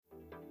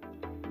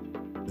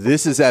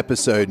This is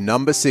episode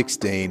number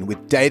 16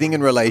 with dating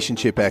and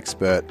relationship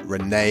expert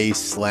Renee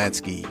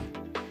Slansky.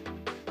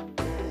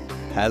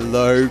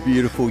 Hello,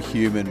 beautiful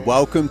human.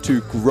 Welcome to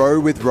Grow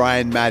with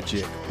Ryan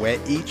Magic, where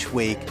each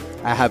week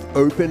I have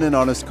open and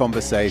honest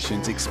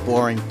conversations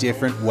exploring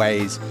different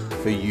ways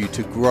for you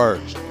to grow.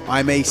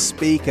 I'm a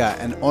speaker,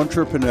 an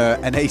entrepreneur,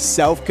 and a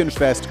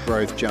self-confessed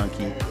growth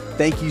junkie.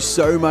 Thank you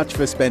so much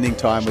for spending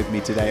time with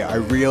me today. I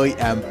really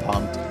am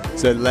pumped.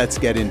 So let's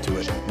get into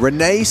it.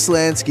 Renee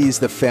Slansky is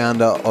the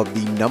founder of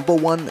the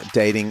 #1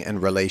 dating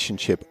and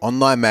relationship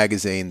online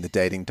magazine, The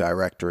Dating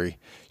Directory.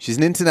 She's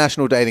an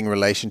international dating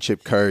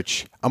relationship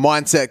coach, a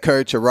mindset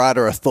coach, a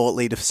writer, a thought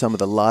leader for some of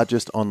the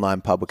largest online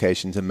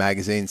publications and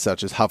magazines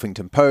such as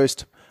Huffington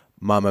Post,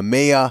 Mamma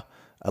Mia,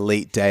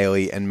 Elite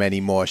Daily, and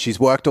many more. She's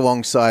worked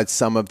alongside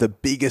some of the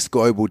biggest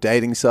global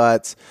dating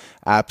sites,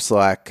 apps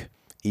like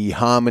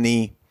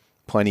eHarmony,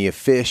 Plenty of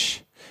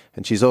Fish,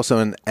 and she's also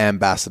an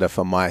ambassador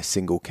for My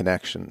Single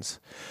Connections.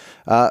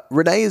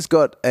 Renee has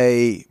got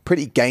a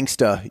pretty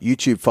gangster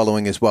YouTube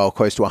following as well,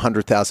 close to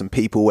 100,000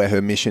 people, where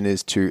her mission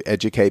is to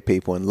educate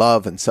people in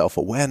love and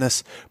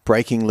self-awareness,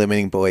 breaking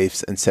limiting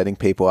beliefs, and setting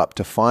people up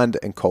to find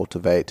and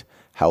cultivate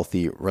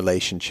healthy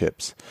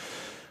relationships.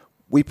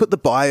 We put the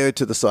bio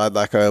to the side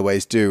like I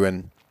always do,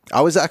 and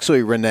I was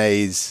actually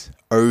Renee's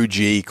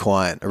OG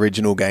client,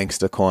 original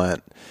gangster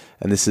client.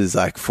 And this is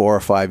like 4 or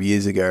 5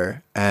 years ago.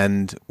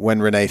 And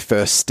when Renee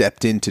first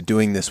stepped into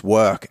doing this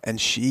work,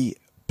 and she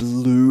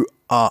blew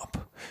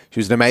up. She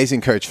was an amazing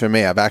coach for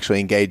me. I've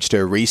actually engaged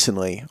her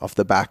recently off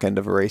the back end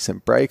of a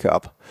recent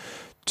breakup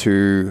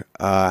to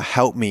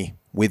help me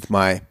with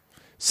my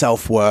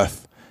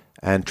self-worth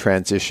and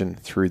transition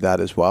through that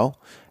as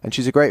well. And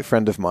she's a great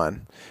friend of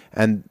mine.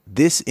 And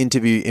this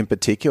interview in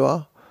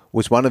particular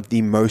was one of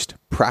the most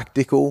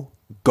practical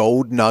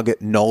gold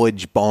nugget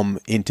knowledge bomb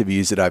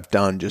interviews that I've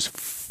done, just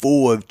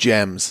full of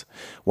gems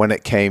when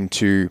it came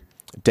to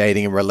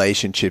dating and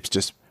relationships,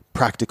 just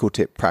practical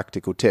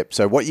tip.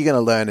 So what you're going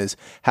to learn is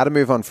how to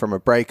move on from a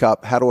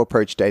breakup, how to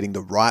approach dating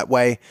the right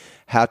way,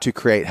 how to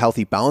create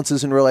healthy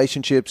balances in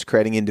relationships,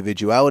 creating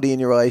individuality in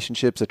your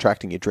relationships,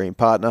 attracting your dream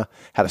partner,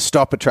 how to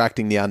stop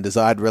attracting the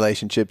undesired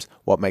relationships,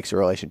 what makes a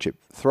relationship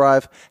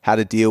thrive, how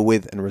to deal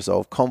with and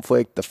resolve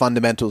conflict, the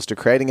fundamentals to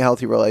creating a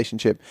healthy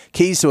relationship,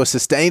 keys to a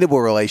sustainable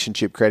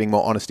relationship, creating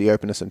more honesty,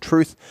 openness, and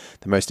truth,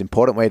 the most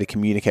important way to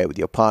communicate with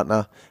your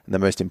partner, and the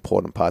most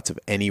important parts of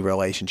any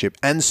relationship,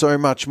 and so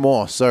much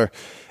more. So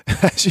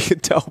as you can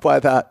tell by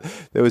that,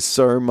 there was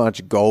so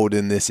much gold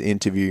in this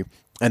interview.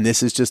 And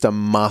this is just a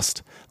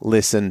must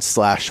listen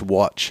 /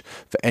 watch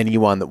for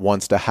anyone that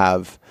wants to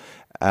have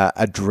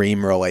a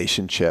dream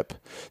relationship.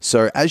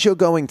 So as you're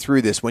going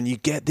through this, when you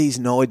get these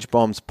knowledge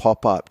bombs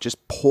pop up,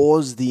 just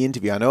pause the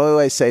interview. I know I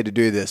always say to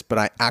do this, but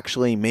I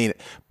actually mean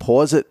it.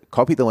 Pause it,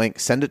 copy the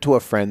link, send it to a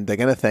friend. They're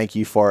going to thank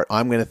you for it.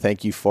 I'm going to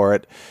thank you for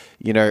it.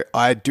 You know,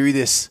 I do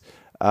this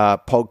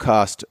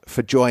podcast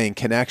for joy and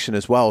connection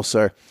as well.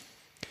 So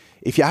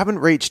if you haven't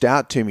reached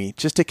out to me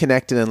just to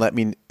connect in and let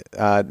me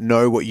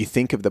know what you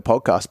think of the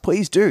podcast,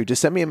 please do.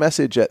 Just send me a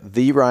message at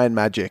The Ryan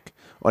Magic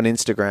on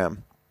Instagram.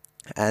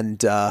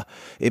 And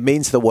it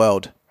means the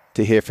world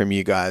to hear from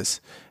you guys.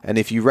 And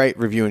if you rate,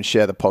 review, and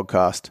share the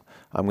podcast,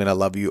 I'm going to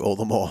love you all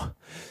the more.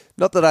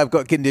 Not that I've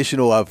got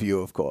conditional love for you,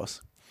 of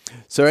course.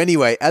 So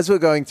anyway, as we're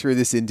going through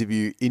this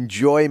interview,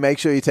 enjoy, make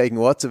sure you're taking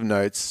lots of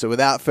notes. So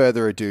without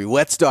further ado,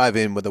 let's dive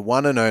in with the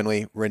one and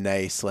only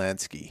Renee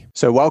Slansky.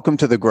 So welcome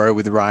to the Grow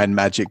with Ryan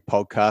Magic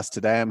podcast.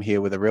 Today I'm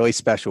here with a really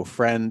special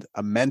friend,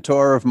 a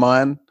mentor of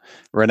mine,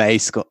 Renee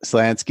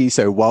Slansky.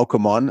 So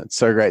welcome on. It's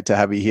so great to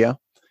have you here.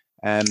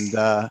 And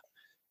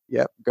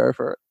go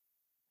for it.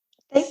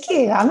 Thank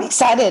you. I'm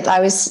excited.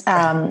 I was,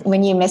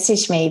 when you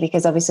messaged me,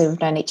 because obviously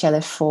we've known each other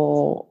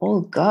for,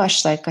 I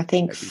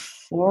think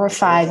 4 or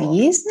 5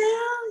 years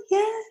now.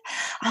 Yeah.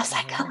 I was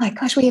like, oh my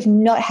gosh, we have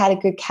not had a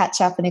good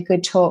catch up and a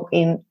good talk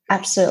in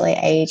absolutely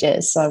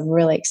ages. So I'm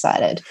really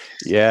excited.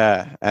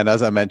 Yeah. And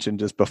as I mentioned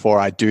just before,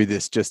 I do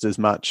this just as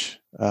much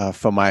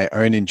for my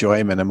own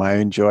enjoyment and my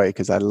own joy,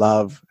 because I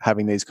love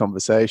having these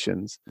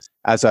conversations,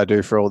 as I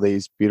do for all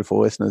these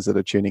beautiful listeners that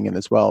are tuning in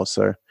as well.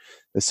 So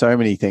there's so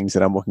many things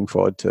that I'm looking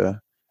forward to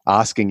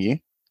asking you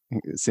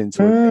since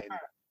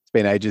it's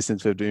been ages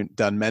since we've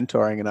done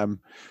mentoring, and I'm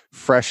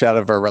fresh out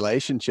of a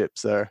relationship.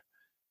 So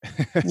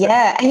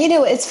yeah. And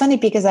it's funny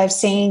because I've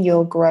seen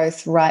your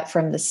growth right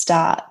from the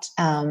start.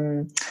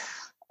 When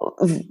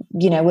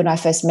I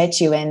first met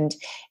you and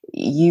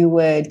you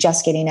were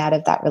just getting out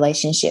of that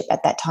relationship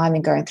at that time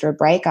and going through a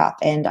breakup.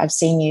 And I've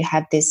seen you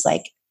have this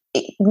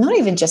not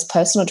even just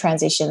personal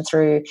transition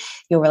through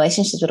your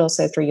relationships, but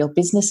also through your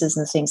businesses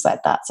and things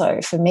like that. So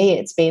for me,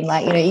 it's been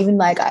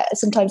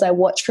sometimes I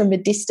watch from a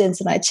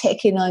distance and I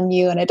check in on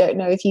you, and I don't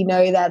know if you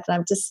know that. And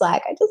I'm just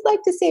like, I just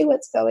like to see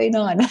what's going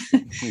on.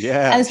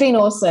 Yeah. And it's been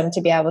awesome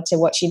to be able to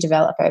watch you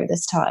develop over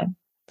this time.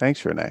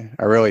 Thanks, Renee.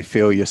 I really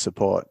feel your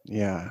support.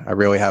 Yeah, I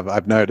really have.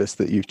 I've noticed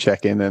that you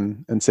check in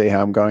and see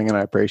how I'm going, and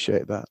I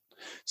appreciate that.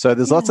 So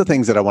there's lots of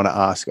things that I want to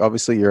ask.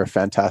 Obviously, you're a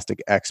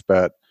fantastic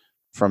expert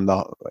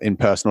in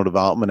personal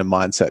development and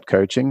mindset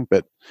coaching,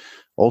 but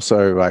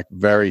also like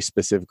very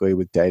specifically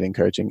with dating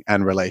coaching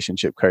and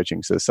relationship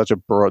coaching. So there's such a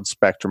broad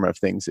spectrum of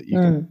things that you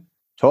can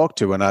talk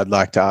to. And I'd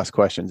like to ask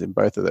questions in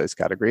both of those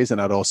categories.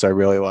 And I'd also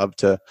really love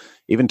to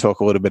even talk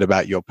a little bit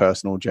about your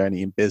personal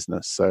journey in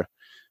business. So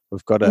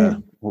we've got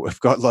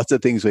lots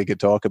of things we could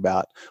talk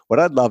about. What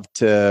I'd love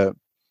to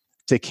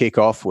kick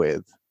off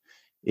with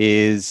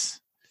is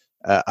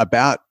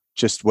about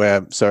just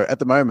where, so at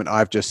the moment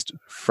I'm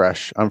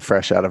fresh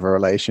out of a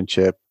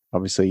relationship.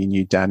 Obviously you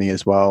knew Danny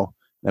as well,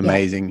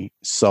 amazing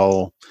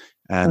soul.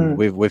 And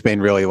we've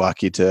been really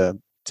lucky to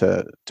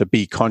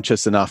be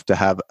conscious enough to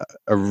have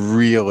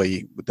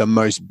the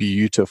most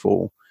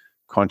beautiful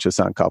conscious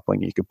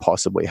uncoupling you could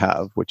possibly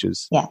have, which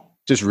is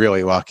just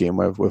really lucky. And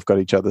we've got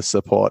each other's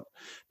support,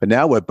 but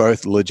now we're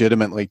both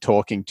legitimately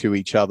talking to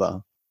each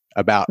other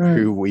about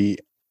who we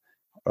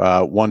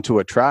want to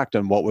attract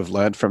and what we've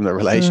learned from the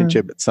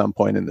relationship at some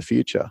point in the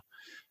future.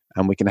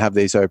 And we can have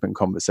these open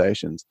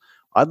conversations.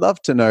 I'd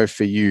love to know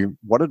for you,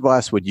 what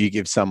advice would you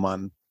give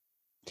someone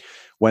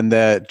when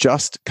they're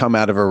just come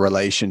out of a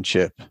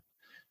relationship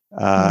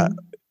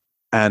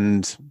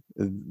and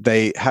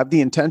they have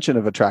the intention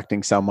of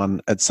attracting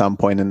someone at some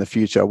point in the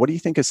future? What do you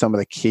think are some of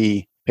the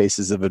key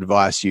pieces of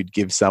advice you'd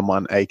give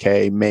someone,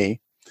 aka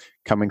me,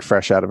 coming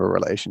fresh out of a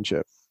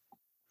relationship?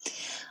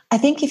 I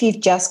think if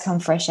you've just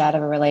come fresh out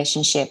of a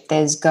relationship,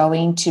 there's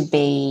going to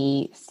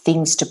be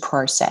things to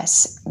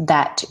process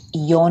that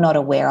you're not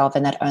aware of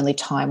and that only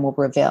time will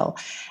reveal.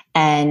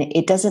 And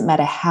it doesn't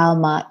matter how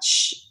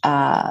much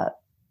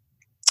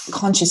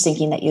conscious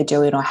thinking that you're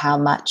doing or how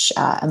much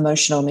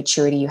emotional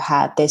maturity you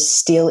have, there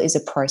still is a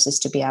process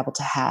to be able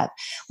to have.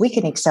 We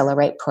can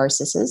accelerate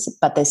processes,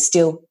 but there's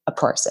still a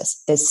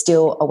process. There's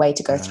still a way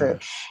to go through.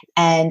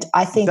 And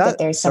I think that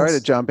there's some... Sorry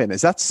to jump in.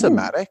 Is that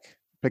somatic?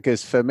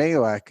 Because for me,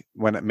 like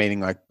meaning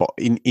like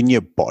in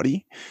your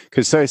body,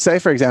 because so say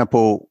for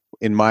example,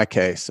 in my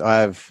case,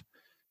 I've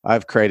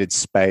created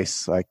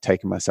space, like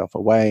taken myself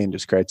away and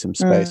just create some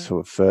space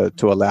to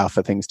allow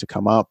for things to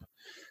come up.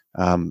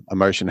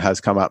 Emotion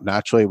has come up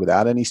naturally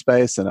without any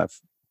space, and I've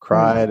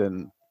cried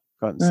and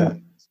gotten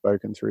sad,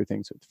 spoken through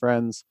things with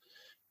friends,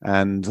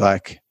 and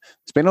like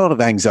it's been a lot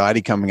of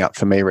anxiety coming up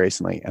for me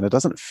recently, and it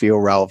doesn't feel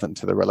relevant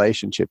to the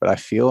relationship, but I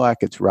feel like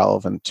it's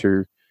relevant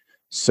to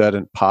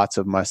certain parts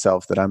of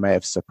myself that I may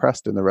have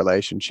suppressed in the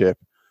relationship,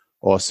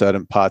 or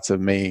certain parts of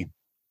me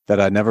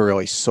that I never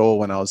really saw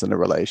when I was in a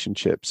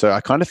relationship. So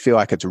I kind of feel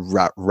like it's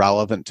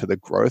relevant to the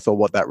growth or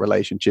what that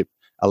relationship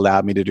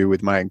allowed me to do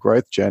with my own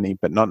growth journey,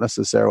 but not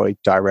necessarily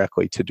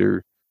directly to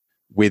do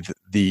with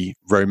the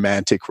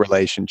romantic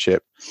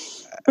relationship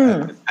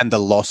and the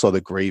loss or the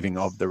grieving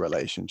of the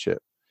relationship.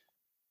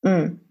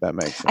 That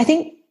makes sense. I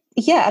think,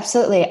 yeah,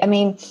 absolutely. I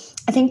mean,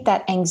 I think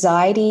that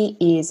anxiety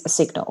is a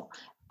signal.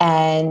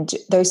 And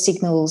those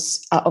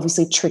signals are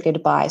obviously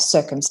triggered by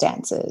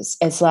circumstances.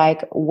 It's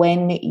like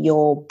when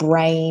your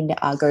brain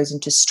goes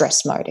into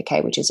stress mode,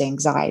 okay, which is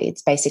anxiety.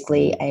 It's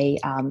basically a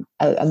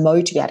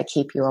mode to be able to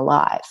keep you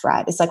alive,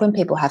 right? It's like when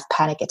people have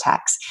panic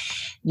attacks,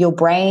 your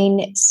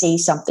brain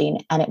sees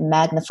something and it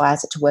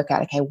magnifies it to work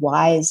out, okay,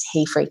 why is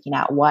he freaking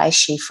out? Why is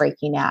she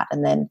freaking out?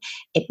 And then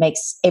it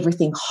makes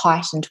everything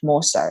heightened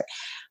more so.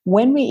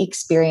 When we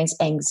experience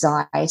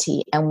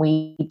anxiety and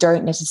we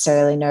don't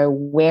necessarily know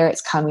where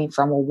it's coming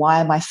from or why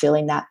am I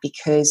feeling that,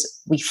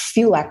 because we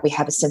feel like we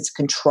have a sense of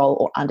control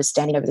or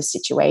understanding over the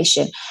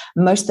situation,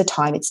 most of the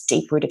time it's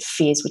deep-rooted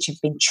fears which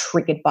have been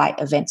triggered by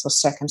events or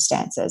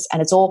circumstances.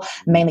 And it's all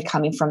mainly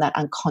coming from that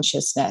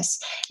unconsciousness.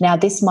 Now,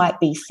 this might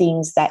be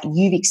things that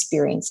you've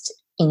experienced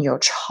in your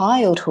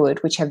childhood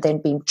which have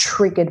then been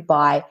triggered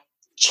by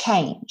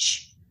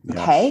change.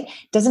 Okay.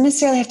 Doesn't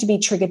necessarily have to be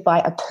triggered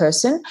by a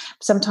person.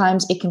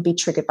 Sometimes it can be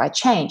triggered by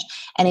change.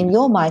 And in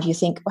your mind, you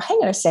think, well, hang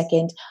on a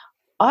second,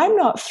 I'm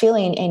not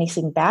feeling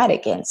anything bad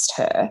against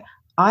her.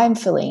 I'm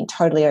feeling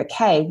totally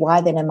okay.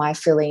 Why then am I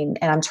feeling,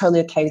 and I'm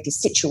totally okay with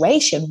this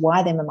situation,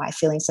 why then am I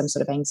feeling some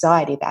sort of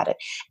anxiety about it?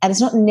 And it's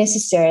not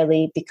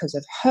necessarily because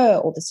of her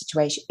or the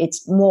situation.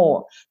 It's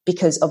more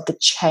because of the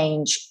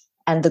change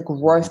and the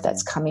growth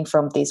that's coming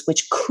from this,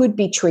 which could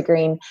be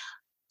triggering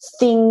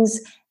things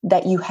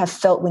that you have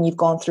felt when you've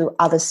gone through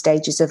other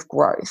stages of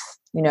growth,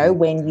 you know,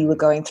 when you were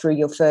going through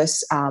your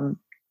first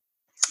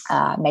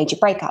major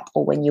breakup,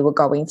 or when you were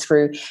going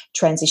through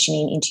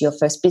transitioning into your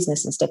first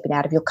business and stepping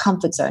out of your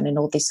comfort zone and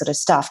all this sort of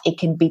stuff. It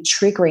can be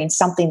triggering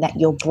something that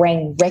your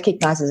brain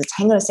recognizes. It's,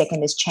 hang on a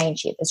second, there's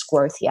change here, there's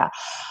growth here.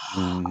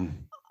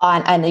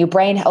 And your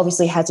brain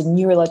obviously has a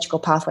neurological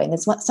pathway, and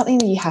that's something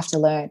that you have to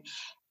learn.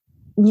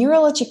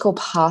 Neurological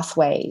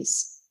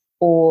pathways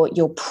or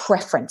your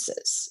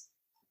preferences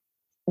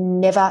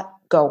never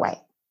go away,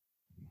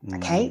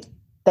 okay?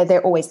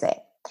 They're always there.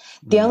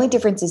 The only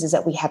difference is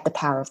that we have the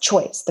power of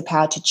choice, the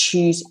power to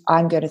choose,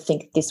 I'm going to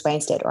think this way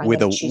instead. Or I'm going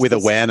to choose with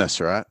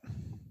awareness, right?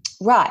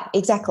 Right,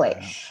 exactly.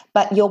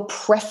 But your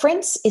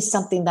preference is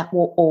something that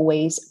will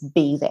always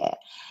be there.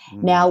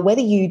 Now,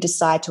 whether you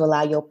decide to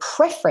allow your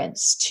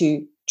preference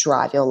to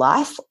drive your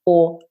life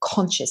or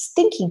conscious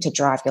thinking to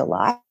drive your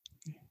life,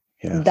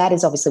 that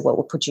is obviously what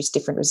will produce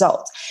different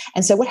results.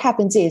 And so what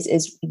happens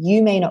is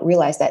you may not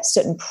realize that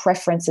certain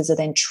preferences are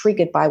then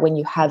triggered by when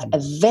you have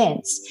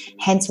events,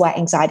 hence why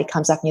anxiety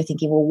comes up and you're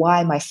thinking, well, why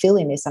am I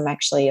feeling this? I'm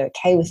actually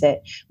okay with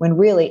it. When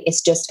really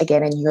it's just,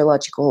 again, a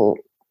neurological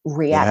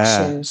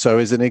reaction. Yeah. So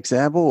as an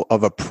example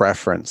of a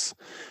preference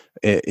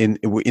in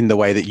the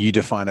way that you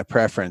define a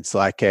preference,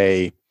 like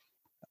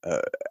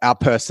our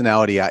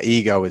personality, our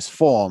ego is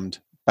formed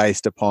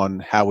based upon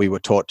how we were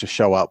taught to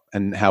show up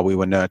and how we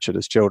were nurtured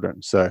as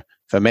children. So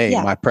for me,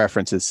 my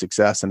preference is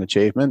success and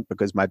achievement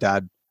because my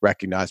dad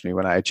recognized me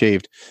when I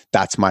achieved.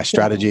 That's my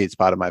strategy. It's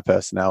part of my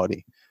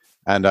personality.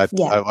 And I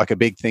like a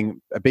big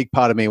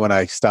part of me when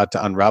I start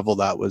to unravel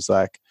that was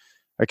like,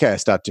 okay, I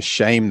start to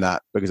shame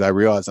that because I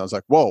realized I was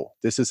like, whoa,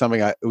 this is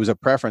something it was a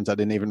preference. I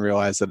didn't even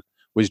realize that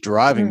was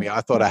driving me. I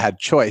thought I had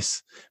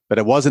choice, but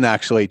it wasn't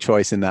actually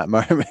choice in that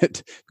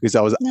moment because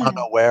I was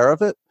unaware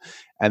of it.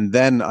 And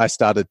then I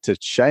started to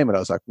shame it. I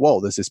was like, whoa,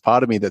 there's this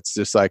part of me that's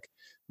just like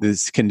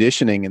this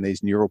conditioning and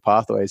these neural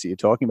pathways that you're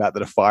talking about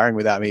that are firing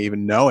without me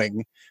even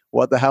knowing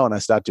what the hell. And I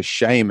start to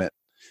shame it.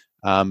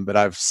 But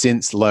I've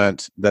since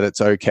learnt that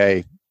it's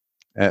okay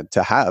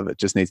to have. It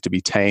just needs to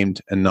be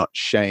tamed and not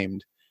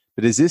shamed.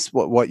 But is this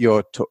what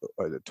you're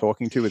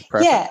talking to with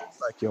preference? Yeah.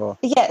 Like your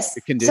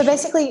So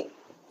basically,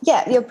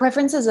 your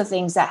preferences are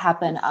things that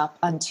happen up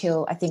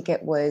until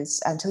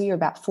until you're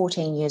about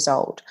 14 years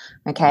old.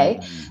 Okay.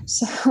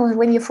 So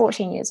when you're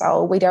 14 years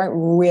old, we don't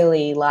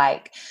really a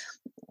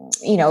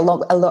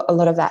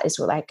lot of that is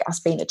like us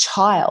being a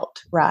child,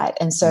 right?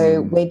 And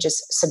so we're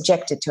just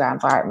subjected to our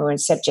environment. We're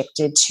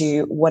subjected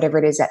to whatever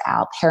it is that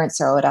our parents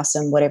throw at us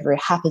and whatever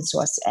happens to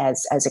us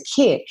as a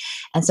kid.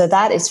 And so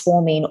that is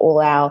forming all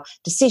our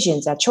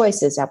decisions, our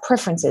choices, our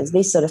preferences,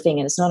 this sort of thing.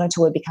 And it's not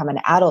until we become an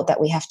adult that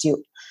we have to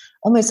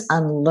almost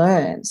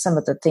unlearn some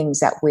of the things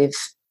that we've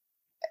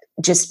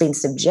just been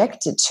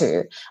subjected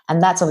to.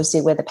 And that's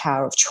obviously where the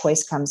power of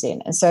choice comes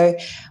in. And so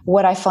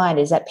what I find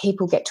is that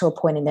people get to a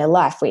point in their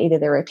life where either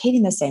they're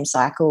repeating the same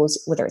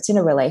cycles, whether it's in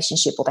a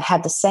relationship, or they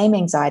have the same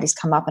anxieties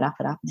come up and up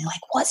and up. And they're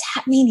like, what's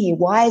happening here?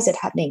 Why is it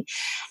happening?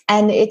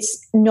 And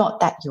it's not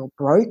that you're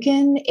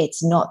broken.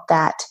 It's not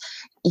that,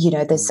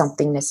 there's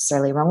something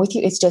necessarily wrong with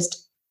you. It's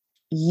just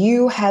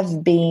you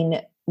have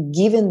been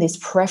given this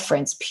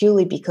preference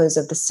purely because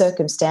of the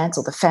circumstance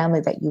or the family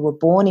that you were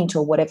born into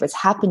or whatever has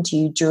happened to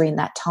you during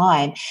that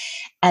time.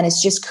 And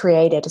it's just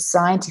created a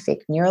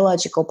scientific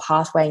neurological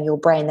pathway in your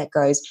brain that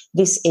goes,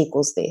 this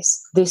equals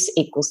this, this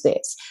equals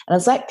this. And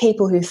it's like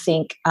people who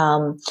think,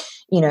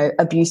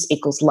 abuse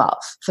equals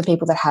love for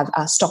people that have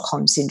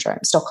Stockholm syndrome.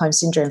 Stockholm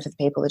syndrome, for the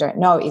people that don't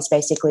know, is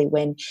basically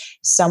when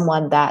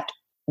someone that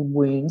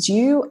wounds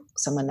you,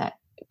 someone that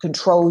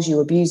controls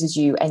you, abuses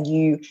you, and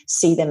you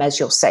see them as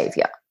your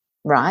savior.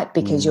 Right?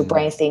 Because your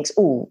brain thinks,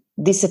 oh,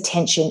 this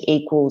attention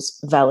equals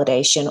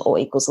validation or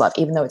equals love,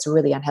 even though it's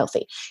really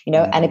unhealthy,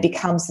 and it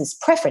becomes this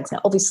preference. Now,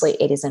 obviously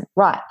it isn't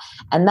right.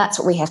 And that's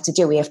what we have to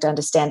do. We have to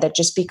understand that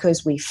just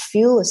because we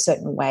feel a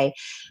certain way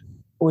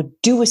or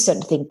do a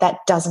certain thing, that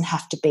doesn't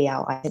have to be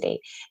our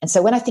identity. And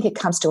so when I think it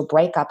comes to a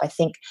breakup, I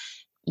think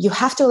you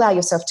have to allow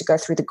yourself to go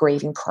through the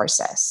grieving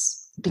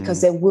process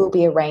because there will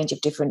be a range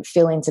of different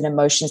feelings and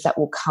emotions that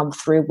will come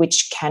through,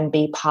 which can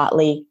be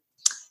partly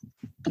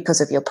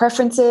because of your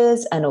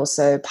preferences and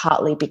also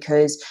partly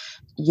because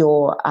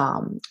you're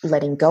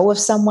letting go of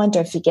someone.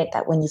 Don't forget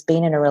that when you've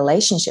been in a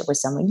relationship with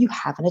someone, you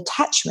have an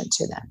attachment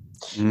to them.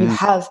 You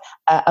have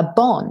a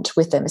bond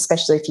with them,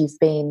 especially if you've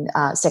been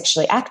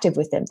sexually active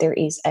with them. There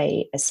is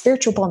a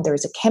spiritual bond, there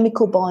is a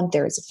chemical bond,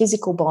 there is a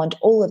physical bond,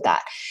 all of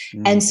that.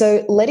 And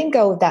so letting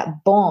go of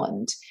that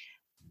bond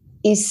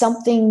is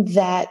something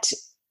that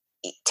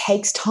it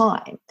takes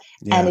time.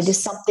 Yes. And it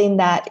is something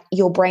that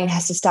your brain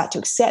has to start to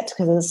accept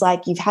because it's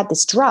like you've had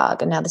this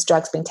drug and now this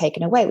drug's been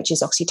taken away, which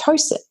is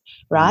oxytocin,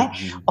 right?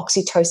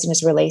 Oxytocin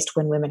is released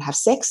when women have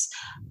sex,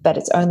 but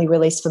it's only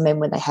released for men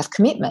when they have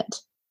commitment.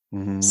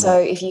 So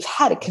if you've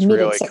had a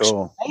committed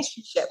sexual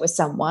relationship with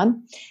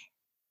someone,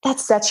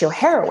 that's your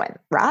heroin,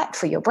 right,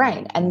 for your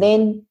brain. And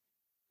then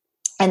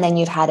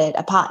you've had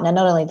a partner.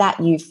 Not only that,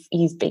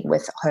 you've been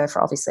with her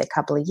for obviously a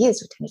couple of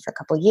years, with Timmy for a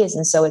couple of years.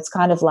 And so it's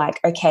kind of like,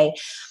 okay,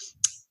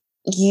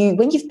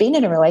 when you've been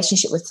in a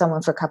relationship with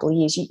someone for a couple of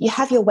years, you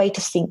have your way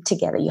to think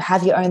together. You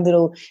have your own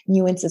little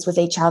nuances with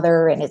each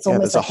other, and it's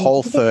almost there's like a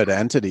whole third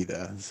entity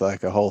there. It's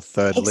like a whole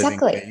third living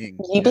being.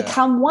 You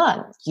become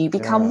one. You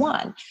become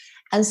one.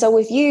 And so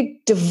if you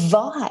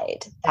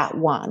divide that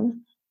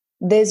one,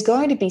 there's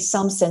going to be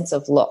some sense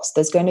of loss.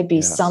 There's going to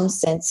be some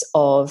sense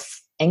of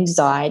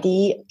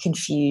anxiety,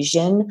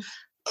 confusion,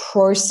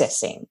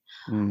 processing.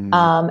 And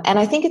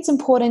I think it's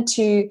important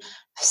to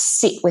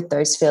sit with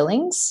those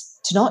feelings,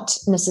 to not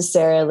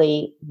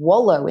necessarily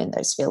wallow in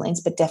those feelings,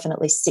 but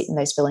definitely sit in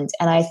those feelings.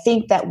 And I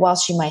think that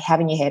whilst you may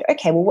have in your head,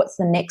 okay, well, what's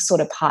the next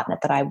sort of partner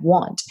that I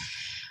want?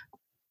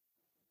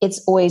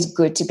 It's always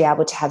good to be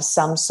able to have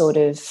some sort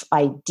of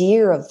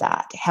idea of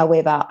that.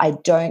 However, I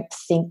don't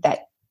think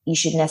that you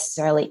should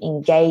necessarily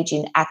engage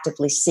in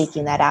actively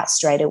seeking that out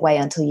straight away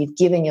until you've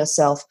given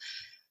yourself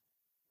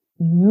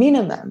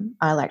minimum,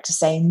 I like to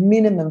say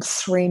minimum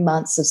 3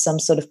 months of some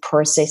sort of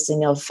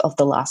processing of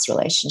the last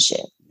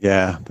relationship.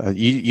 Yeah.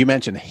 You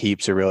mentioned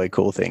heaps of really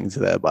cool things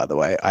there, by the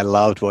way. I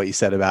loved what you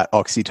said about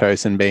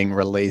oxytocin being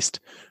released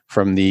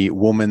from the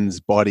woman's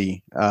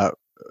body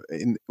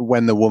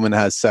when the woman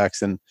has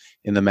sex, and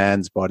in the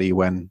man's body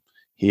when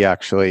he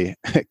actually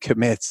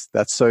commits.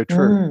 That's so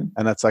true.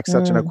 And that's like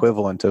such an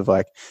equivalent of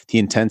like the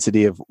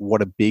intensity of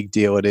what a big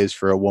deal it is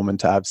for a woman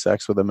to have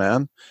sex with a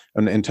man,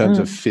 and in terms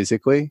of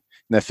physically and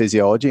their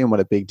physiology, and what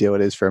a big deal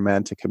it is for a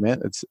man to commit.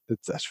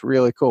 That's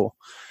really cool.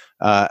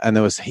 And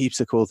there was heaps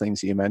of cool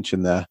things that you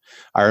mentioned there.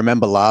 I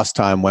remember last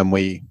time when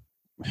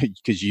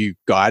because you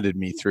guided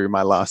me through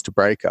my last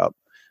breakup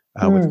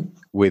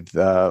with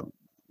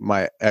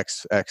my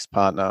ex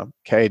partner,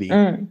 Katie.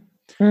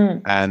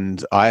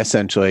 And I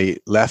essentially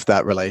left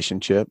that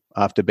relationship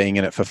after being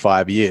in it for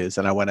 5 years.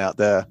 And I went out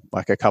there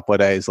like a couple of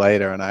days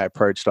later, and I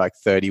approached like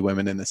 30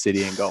 women in the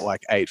city and got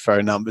like 8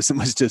 phone numbers, and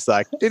was just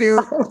like,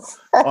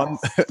 on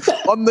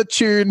the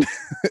tune.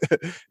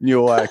 And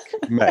you're like,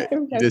 mate,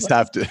 you just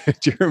have to,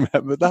 do you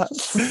remember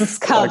that?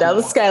 Calm down,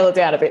 let's scale it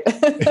down a bit.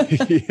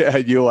 Yeah,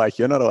 you're like,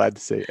 you're not allowed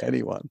to see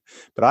anyone.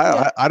 But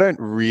I don't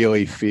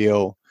really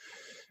feel,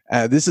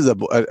 this is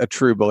a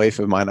true belief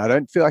of mine, I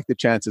don't feel like the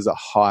chances are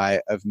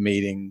high of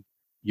meeting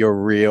your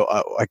real,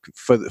 like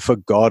for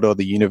God or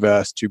the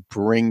universe to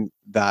bring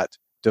that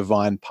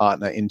divine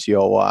partner into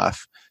your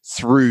life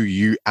through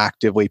you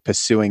actively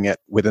pursuing it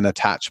with an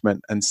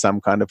attachment and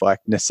some kind of like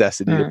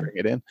necessity to bring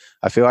it in.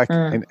 I feel like,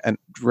 and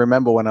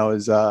remember when I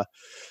was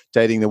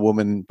dating the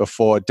woman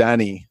before,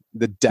 Danny,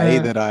 the day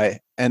that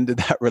I ended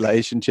that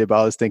relationship,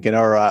 I was thinking,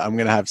 all right, I'm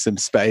going to have some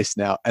space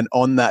now. And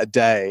on that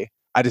day,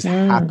 I just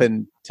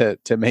happened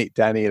to meet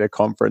Danny at a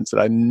conference that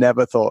I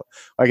never thought,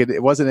 like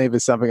it wasn't even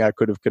something I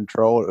could have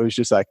controlled. It was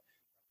just like,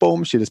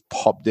 boom, she just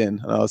popped in.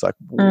 And I was like,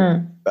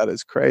 that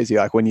is crazy.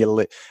 Like when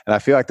and I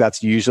feel like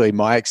that's usually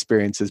my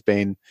experience has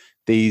been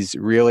these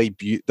really,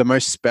 the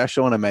most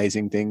special and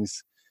amazing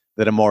things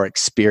that are more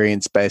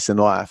experience-based in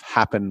life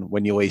happen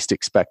when you least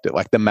expect it,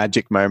 like the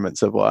magic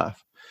moments of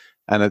life.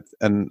 And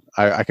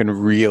I can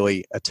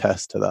really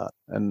attest to that.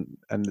 And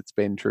it's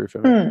been true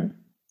for me.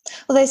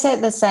 Well, they say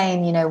the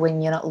saying,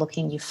 when you're not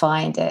looking, you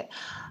find it.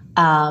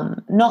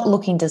 Not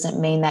looking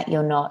doesn't mean that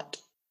you're not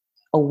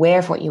aware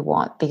of what you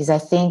want, because I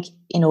think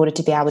in order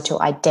to be able to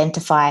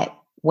identify it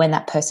when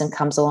that person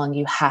comes along,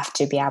 you have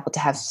to be able to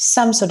have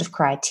some sort of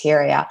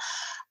criteria.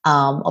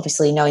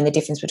 Obviously, knowing the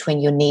difference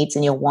between your needs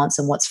and your wants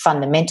and what's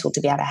fundamental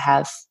to be able to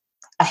have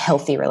a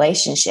healthy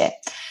relationship.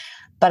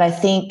 But I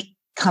think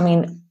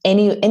coming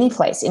any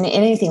place in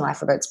anything in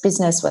life, whether it's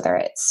business, whether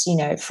it's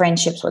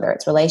friendships, whether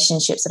it's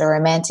relationships that are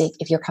romantic,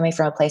 if you're coming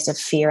from a place of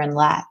fear and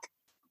lack,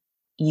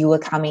 you are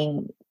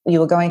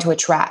going to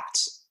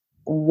attract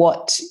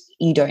what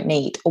you don't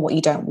need or what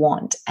you don't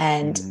want.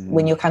 And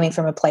when you're coming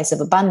from a place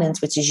of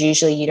abundance, which is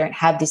usually you don't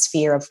have this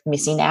fear of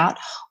missing out,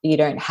 or you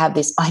don't have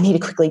this, I need to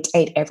quickly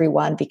date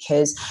everyone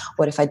because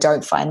what if I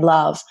don't find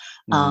love,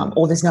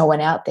 or there's no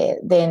one out there,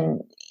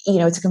 then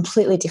it's a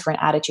completely different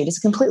attitude. It's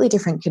a completely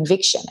different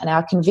conviction. And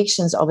our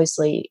convictions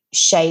obviously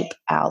shape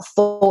our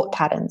thought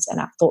patterns,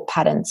 and our thought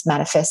patterns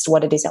manifest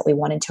what it is that we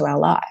want into our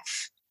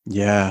life.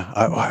 Yeah.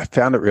 I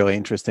found it really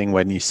interesting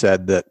when you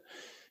said that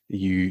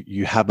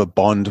you have a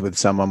bond with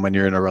someone when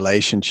you're in a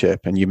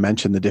relationship, and you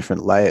mentioned the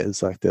different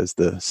layers. Like there's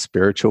the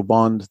spiritual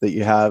bond that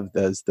you have,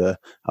 there's the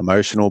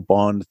emotional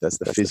bond, there's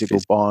the physical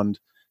bond,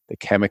 the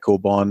chemical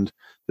bond.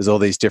 There's all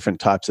these different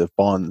types of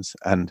bonds.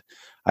 And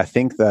I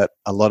think that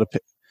a lot of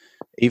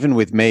even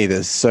with me,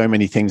 there's so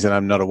many things that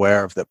I'm not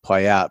aware of that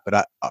play out.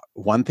 But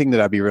one thing that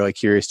I'd be really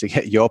curious to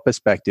get your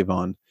perspective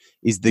on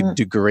is the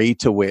degree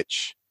to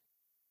which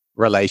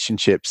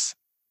relationships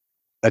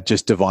are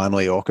just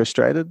divinely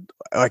orchestrated.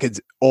 Like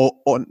it's or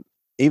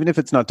even if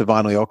it's not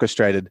divinely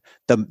orchestrated,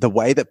 the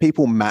way that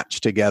people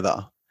match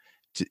together,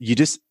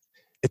 it's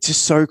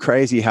just so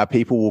crazy how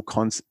people will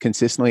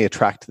consistently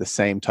attract the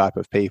same type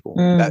of people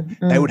that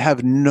they would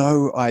have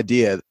no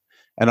idea.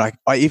 And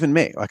even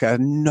me, like I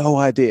had no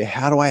idea,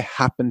 how do I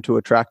happen to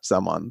attract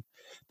someone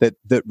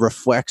that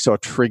reflects or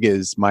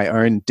triggers my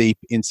own deep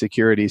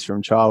insecurities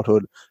from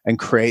childhood and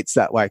creates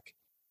that like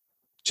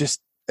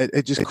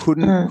it just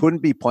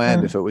couldn't be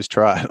planned if it was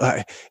tried.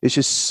 Like it's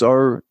just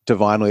so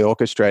divinely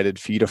orchestrated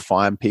for you to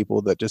find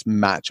people that just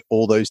match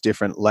all those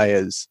different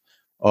layers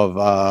of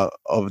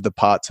the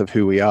parts of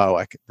who we are,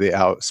 like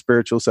our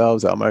spiritual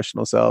selves, our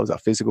emotional selves, our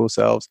physical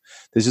selves.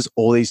 There's just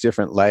all these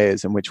different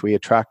layers in which we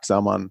attract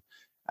someone,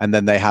 and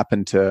then they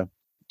happen to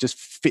just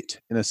fit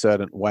in a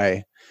certain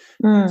way.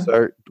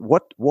 So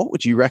what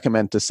would you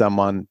recommend to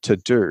someone to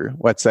do?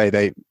 Let's say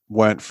they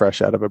weren't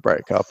fresh out of a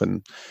breakup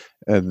and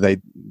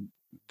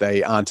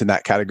they aren't in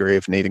that category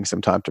of needing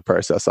some time to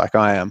process like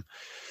I am.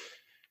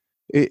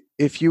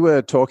 If you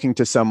were talking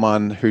to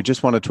someone who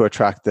just wanted to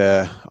attract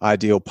their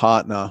ideal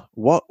partner,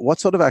 what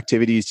sort of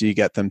activities do you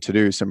get them to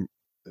do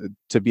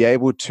to be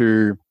able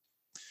to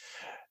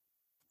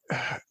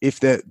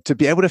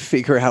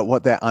figure out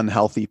what their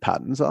unhealthy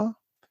patterns are,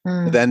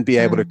 to then be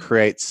able to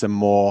create some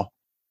more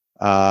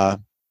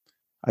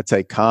I'd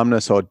say,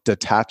 calmness or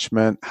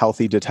detachment,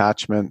 healthy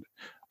detachment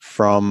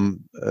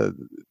from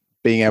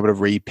being able to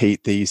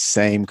repeat these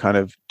same kind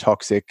of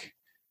toxic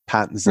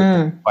patterns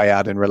that play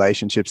out in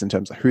relationships in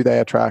terms of who they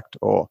attract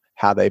or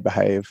how they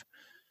behave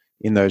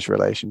in those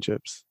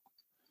relationships?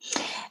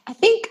 I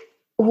think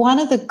one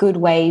of the good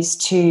ways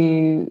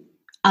to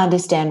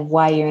understand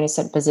why you're in a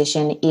certain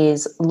position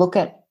is look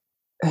at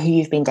who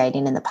you've been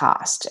dating in the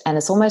past. And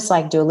it's almost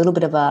like do a little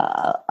bit of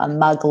a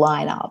mug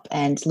lineup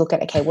and look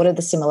at, okay, what are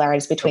the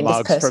similarities between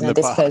this person and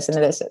this person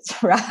and this,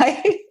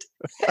 right?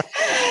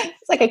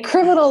 It's like a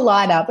criminal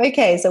lineup.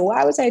 Okay, so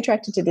why was I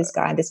attracted to this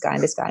guy and this guy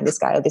and this guy and this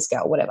guy or this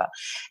girl, whatever?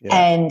 Yeah.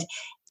 And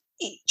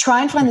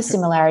try and find the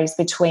similarities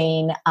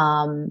between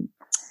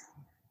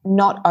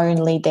not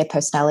only their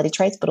personality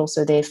traits, but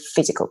also their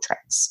physical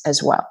traits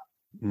as well.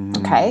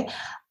 Okay?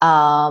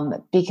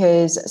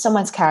 Because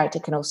someone's character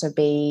can also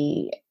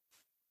be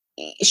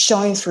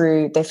shown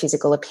through their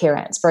physical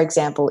appearance. For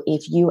example,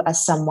 if you are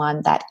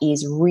someone that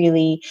is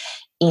really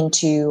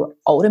into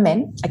older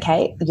men,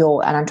 okay,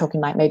 and I'm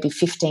talking like maybe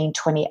 15,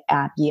 20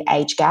 year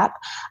age gap,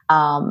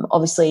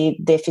 obviously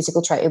their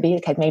physical trait will be,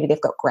 okay, maybe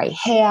they've got grey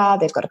hair,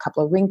 they've got a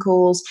couple of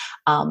wrinkles.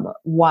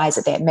 Why is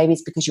it there? Maybe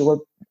it's because you were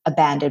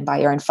abandoned by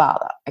your own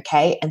father,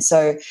 okay? And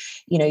so,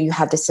 you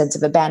have this sense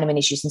of abandonment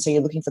issues, and so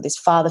you're looking for this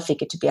father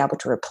figure to be able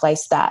to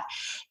replace that.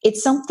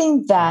 It's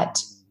something that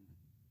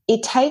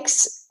it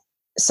takes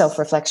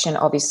self-reflection,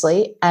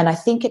 obviously, and I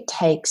think it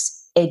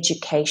takes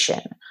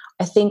education.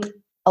 I think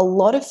a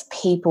lot of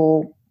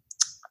people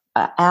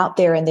are out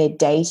there and they're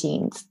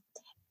dating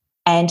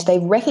and they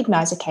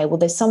recognize, okay, well,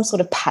 there's some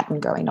sort of pattern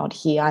going on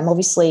here. I'm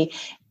obviously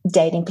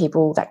dating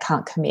people that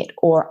can't commit,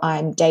 or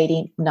I'm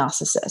dating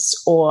narcissists,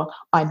 or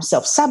I'm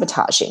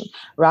self-sabotaging,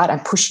 right? I'm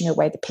pushing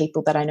away the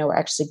people that I know are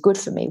actually good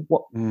for me.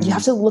 You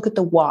have to look at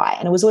the why.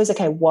 And it was always,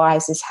 okay, why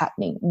is this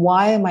happening?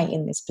 Why am I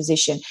in this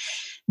position?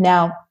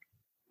 Now,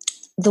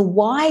 the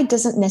why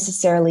doesn't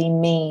necessarily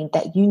mean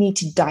that you need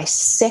to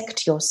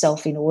dissect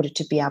yourself in order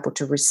to be able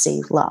to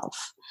receive love.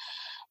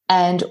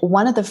 And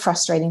one of the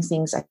frustrating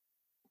things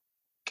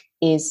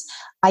is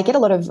I get a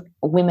lot of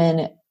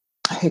women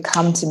who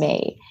come to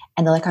me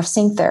and they're like, I've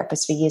seen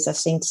therapists for years, I've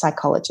seen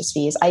psychologists for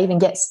years. I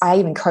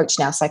even coach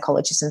now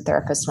psychologists and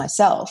therapists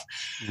myself.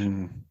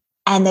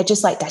 And they're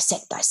just like,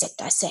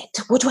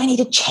 dissect. What do I need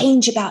to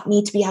change about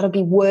me to be able to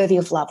be worthy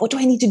of love? What do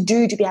I need to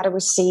do to be able to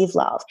receive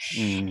love?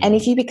 And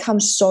if you become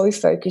so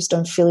focused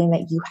on feeling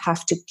that you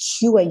have to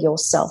cure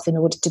yourself in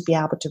order to be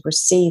able to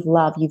receive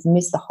love, you've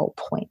missed the whole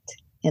point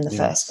in the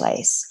first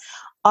place.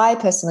 I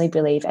personally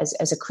believe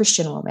as a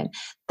Christian woman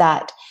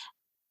that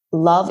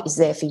love is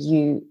there for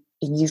you.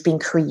 And you've been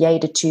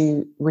created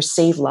to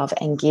receive love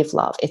and give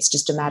love. It's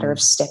just a matter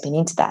of stepping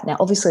into that. Now,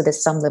 obviously,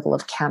 there's some level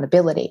of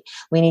accountability.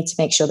 We need to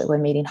make sure that we're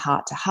meeting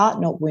heart to heart,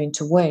 not wound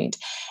to wound.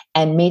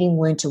 And meeting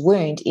wound to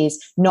wound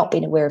is not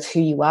being aware of who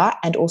you are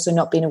and also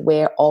not being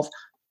aware of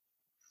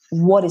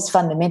what is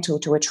fundamental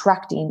to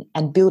attracting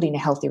and building a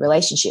healthy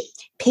relationship.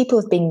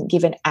 People have been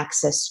given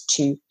access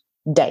to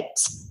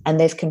dates, and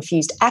they've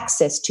confused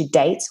access to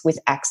dates with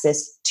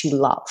access to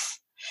love.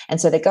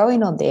 And so they're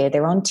going on there,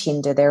 they're on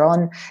Tinder, they're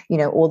on,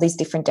 all these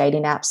different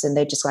dating apps, and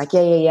they're just like,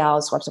 yeah,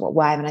 I'll swipe.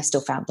 Why haven't I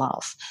still found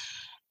love?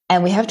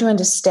 And we have to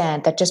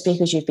understand that just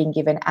because you've been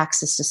given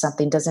access to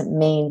something doesn't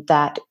mean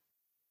that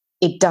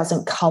it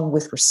doesn't come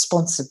with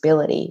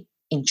responsibility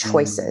in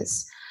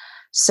choices.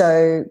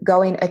 So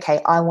going,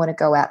 okay, I want to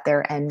go out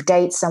there and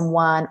date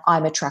someone.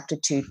 I'm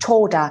attracted to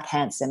tall, dark,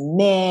 handsome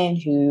men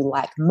who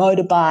like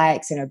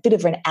motorbikes and are a bit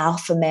of an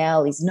alpha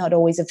male. He's not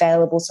always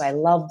available. So I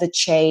love the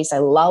chase. I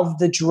love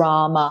the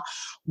drama.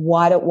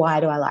 Why do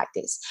I like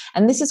this?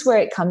 And this is where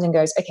it comes and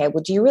goes, okay,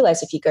 well, do you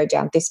realize if you go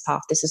down this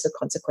path, this is the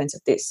consequence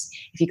of this?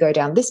 If you go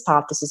down this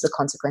path, this is the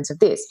consequence of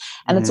this.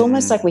 And it's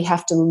almost like we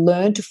have to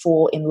learn to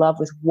fall in love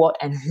with what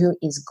and who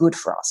is good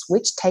for us,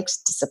 which takes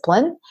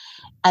discipline.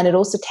 And it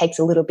also takes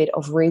a little bit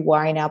of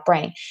rewiring our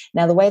brain.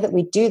 Now, the way that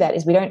we do that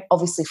is we don't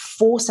obviously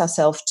force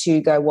ourselves to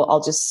go, well,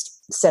 I'll just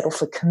settle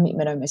for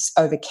commitment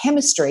over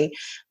chemistry,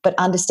 but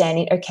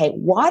understanding, okay,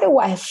 why do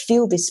I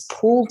feel this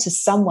pull to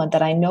someone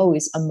that I know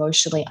is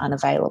emotionally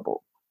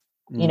unavailable?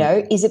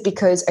 Is it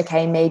because,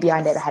 okay, maybe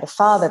I never had a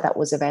father that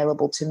was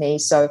available to me,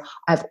 so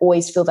I've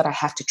always feel that I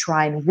have to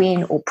try and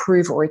win or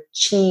prove or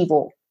achieve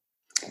or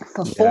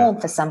perform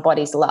for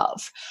somebody's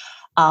love?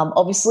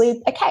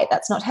 Obviously, okay,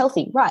 that's not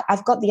healthy. Right,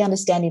 I've got the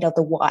understanding of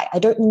the why. I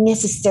don't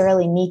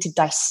necessarily need to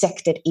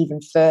dissect it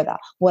even further.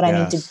 What I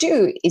need to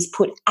do is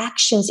put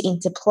actions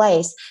into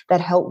place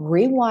that help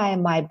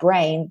rewire my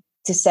brain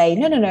to say,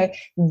 no,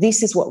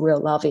 this is what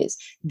real love is.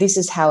 This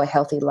is how a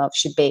healthy love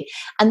should be.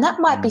 And that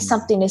might be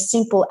something as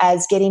simple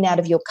as getting out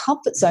of your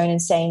comfort zone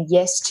and saying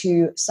yes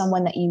to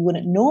someone that you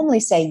wouldn't normally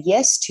say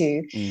yes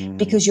to,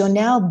 because you're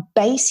now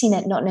basing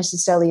it not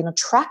necessarily in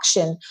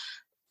attraction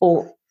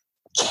or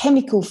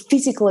chemical,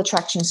 physical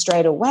attraction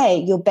straight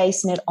away. You're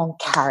basing it on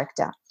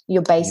character.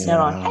 You're basing it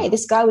on, hey,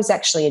 this guy was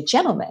actually a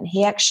gentleman.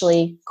 He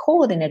actually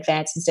called in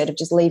advance instead of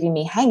just leaving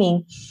me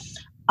hanging.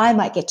 I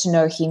might get to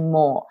know him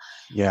more.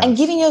 Yeah. And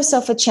giving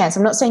yourself a chance.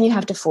 I'm not saying you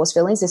have to force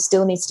feelings. There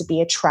still needs to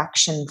be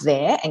attraction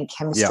there and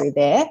chemistry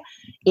there.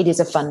 It is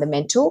a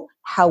fundamental.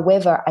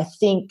 However, I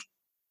think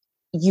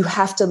you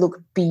have to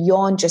look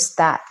beyond just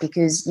that,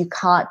 because you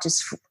can't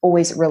just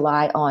always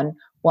rely on,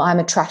 well, I'm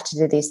attracted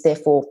to this,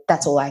 therefore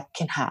that's all I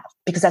can have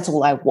because that's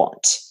all I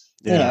want.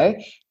 You know,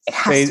 it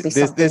has to be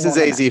something this is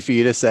more easy for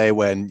you to say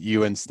when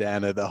you and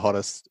Stan are the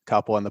hottest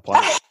couple on the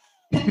planet.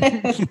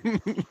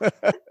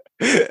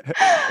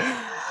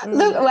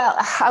 Look, well,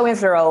 I went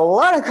through a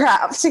lot of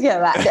crap to get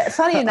that.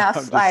 Funny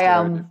enough,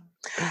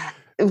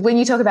 when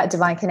you talk about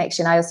divine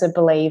connection, I also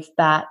believe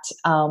that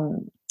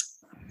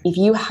if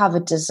you have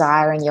a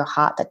desire in your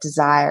heart, that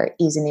desire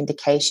is an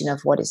indication of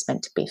what is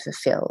meant to be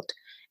fulfilled.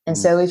 And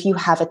so if you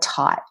have a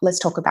type, let's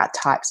talk about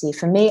types here.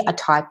 For me, a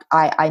type,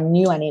 I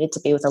knew I needed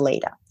to be with a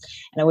leader.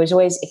 And I was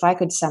always, if I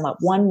could sum up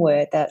one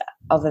word that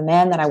of a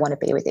man that I want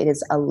to be with, it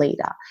is a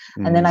leader.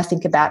 And then I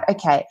think about,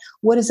 okay,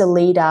 what does a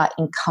leader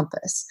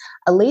encompass?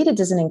 A leader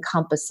doesn't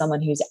encompass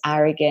someone who's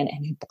arrogant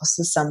and who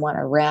bosses someone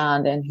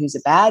around and who's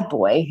a bad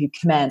boy who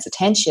commands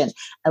attention.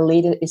 A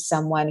leader is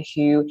someone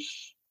who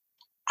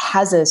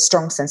has a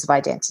strong sense of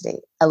identity.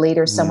 A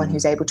leader is someone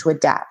who's able to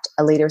adapt.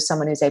 A leader is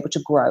someone who's able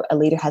to grow. A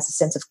leader has a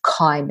sense of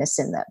kindness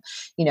in them.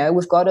 You know,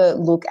 we've got to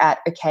look at,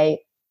 okay,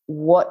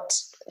 what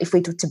if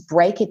we to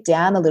break it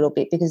down a little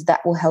bit, because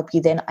that will help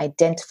you then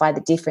identify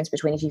the difference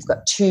between, if you've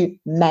got two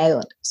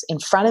males in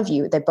front of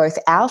you, they're both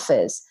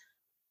alphas,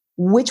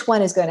 which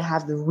one is going to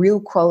have the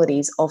real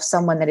qualities of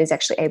someone that is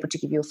actually able to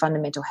give you a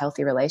fundamental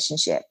healthy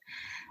relationship.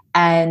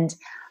 And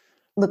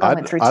look, I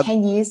went through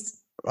 10 years.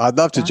 I'd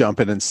love to jump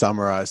in and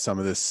summarize some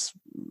of this,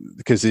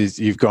 because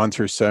you've gone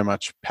through so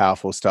much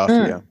powerful stuff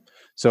here.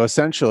 So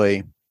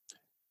essentially,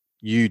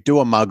 you do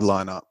a mug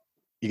lineup.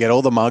 You get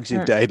all the mugs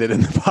you've dated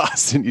in the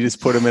past, and you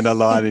just put them in a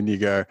line, and you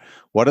go,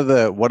 what are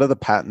the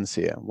patterns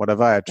here? What have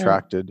I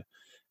attracted?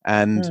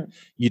 And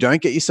you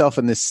don't get yourself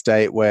in this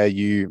state where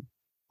you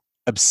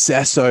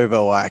obsess over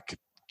like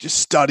just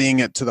studying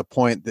it to the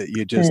point that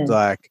you just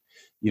like,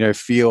 you know,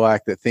 feel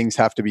like that things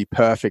have to be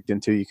perfect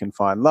until you can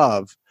find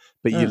love.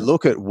 But you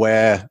look at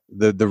where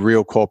the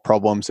real core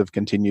problems have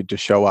continued to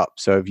show up.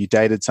 So if you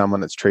dated someone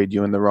that's treated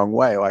you in the wrong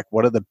way, like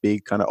what are the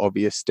big kind of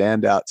obvious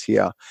standouts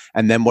here?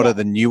 And then what are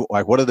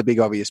the big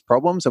obvious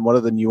problems, and what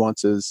are the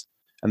nuances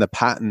and the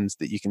patterns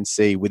that you can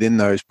see within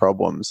those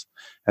problems?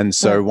 And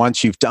so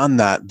once you've done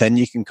that, then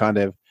you can kind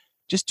of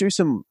just do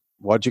some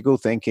logical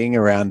thinking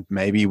around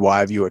maybe why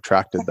have you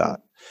attracted that?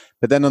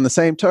 But then on the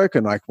same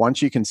token, like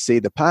once you can see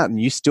the pattern,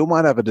 you still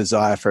might have a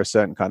desire for a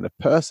certain kind of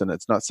person.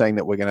 It's not saying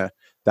that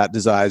that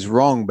desire is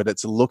wrong, but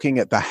it's looking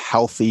at the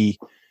healthy,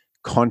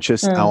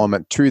 conscious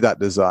element to that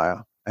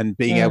desire and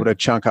being able to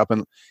chunk up.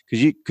 And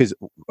because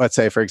let's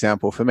say, for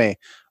example, for me,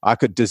 I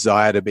could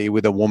desire to be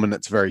with a woman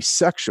that's very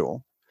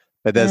sexual,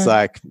 but there's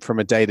like, from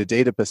a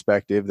data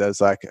perspective, there's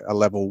like a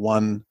level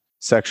 1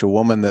 sexual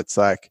woman that's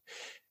like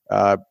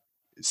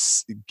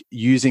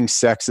using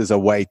sex as a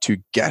way to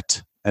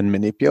get and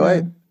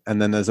manipulate. And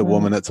then there's a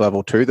woman that's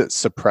level 2 that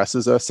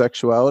suppresses her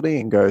sexuality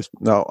and goes,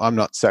 no, I'm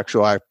not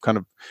sexual. I kind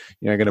of,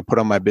 going to put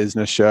on my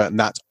business shirt and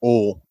that's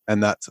all.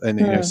 And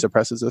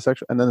suppresses her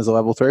sexual. And then there's a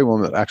level 3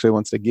 woman that actually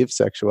wants to give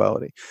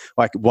sexuality,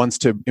 like wants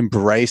to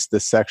embrace the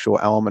sexual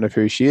element of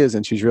who she is.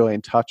 And she's really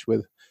in touch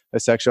with her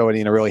sexuality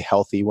in a really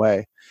healthy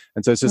way.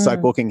 And so it's just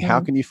like looking, how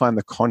can you find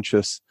the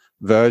conscious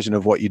version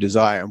of what you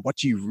desire, and what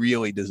do you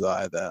really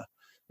desire there?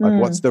 Like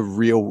what's the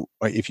real,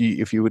 like if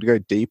you would go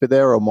deeper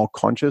there, or more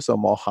conscious or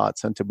more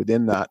heart-centered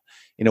within that,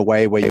 in a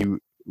way where you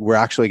were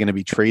actually going to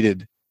be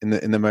treated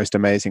in the most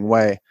amazing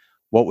way,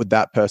 what would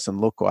that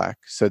person look like,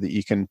 so that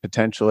you can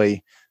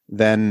potentially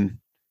then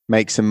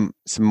make some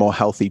more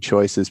healthy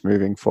choices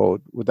moving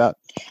forward with that?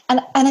 And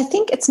I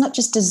think it's not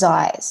just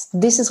desires.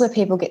 This is where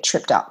people get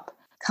tripped up.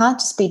 Can't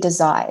just be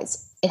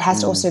desires. It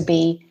has to also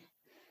be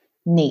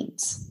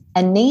needs.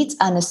 And needs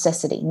are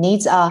necessity.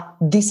 Needs are,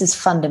 this is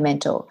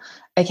fundamental.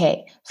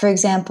 Okay, for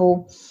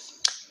example,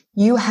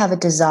 you have a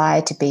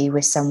desire to be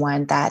with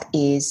someone that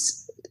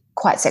is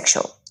quite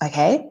sexual,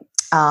 okay?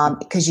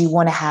 Because you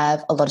want to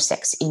have a lot of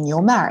sex in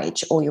your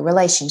marriage or your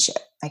relationship,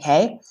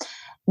 okay?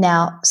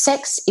 Now,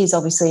 sex is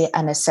obviously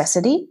a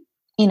necessity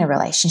in a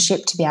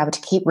relationship to be able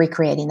to keep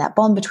recreating that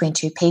bond between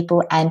two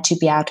people and to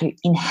be able to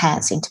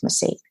enhance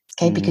intimacy,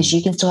 okay? Because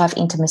you can still have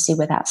intimacy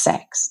without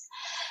sex.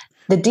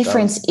 The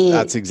difference is...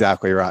 That's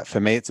exactly right. For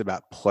me, it's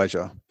about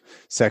pleasure.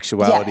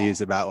 Sexuality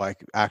is about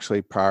like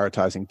actually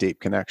prioritizing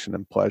deep connection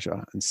and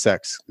pleasure, and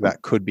sex,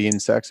 that could be in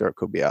sex or it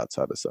could be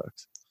outside of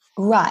sex.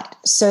 Right.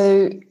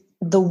 So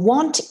the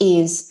want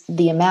is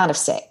the amount of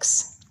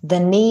sex. The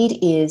need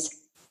is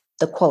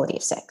the quality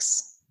of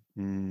sex.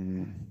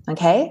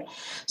 Okay.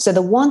 So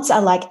the wants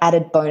are like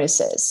added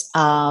bonuses.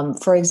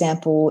 For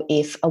example,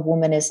 if a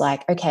woman is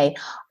like, okay,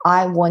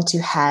 I want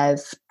to have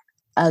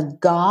a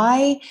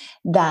guy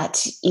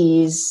that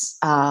is,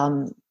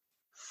 a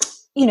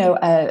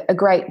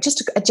great,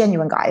 just a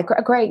genuine guy,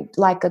 a great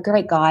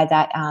guy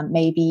that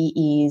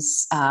maybe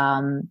is,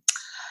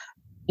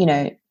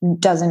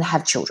 doesn't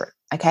have children.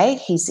 Okay.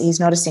 He's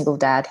not a single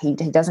dad. He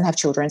doesn't have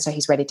children. So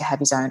he's ready to have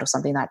his own or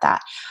something like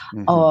that.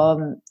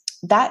 Mm-hmm.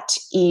 That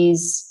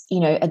is,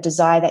 a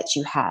desire that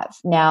you have.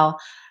 Now,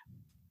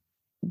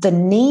 the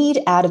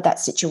need out of that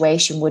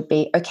situation would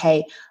be,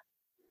 okay,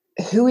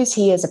 who is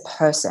he as a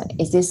person?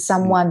 Is this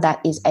someone that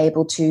is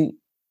able to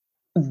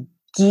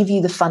give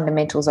you the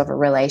fundamentals of a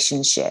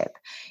relationship?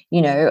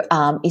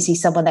 Is he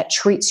someone that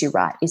treats you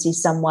right? Is he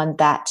someone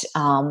that,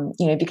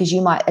 because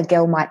a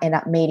girl might end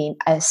up meeting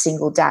a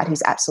single dad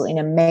who's absolutely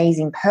an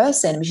amazing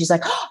person, but she's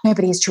like, oh,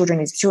 nobody has children,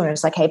 his children.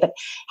 It's like, hey, but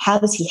how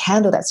does he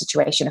handle that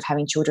situation of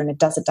having children? And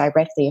does it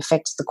directly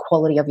affect the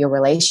quality of your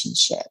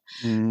relationship?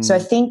 So I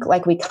think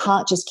we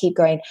can't just keep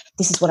going,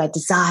 this is what I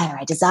desire,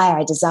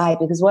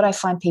 because what I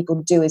find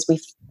people do is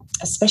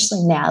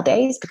especially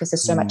nowadays, because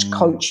there's so much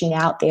coaching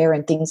out there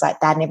and things like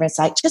that, and everyone's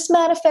like, just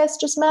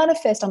manifest.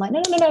 I'm like,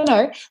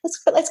 no.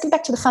 Let's get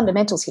back to the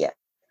fundamentals here,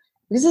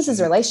 because this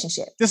is a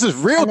relationship. This is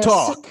real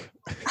talk.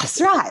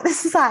 That's right.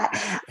 This is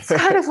it's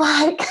kind of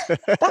like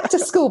back to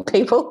school,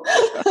 people.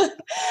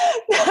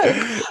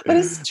 No, but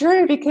it's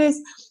true, because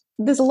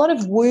there's a lot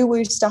of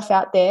woo-woo stuff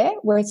out there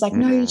where it's like,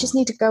 no, you just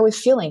need to go with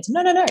feelings.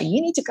 No.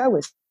 You need to go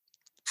with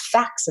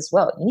facts as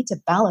well. You need to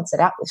balance it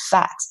out with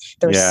facts.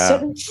 There are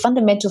certain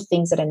fundamental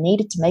things that are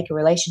needed to make a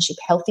relationship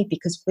healthy,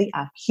 because we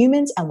are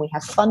humans and we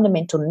have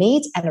fundamental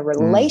needs, and a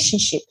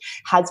relationship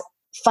has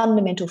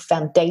fundamental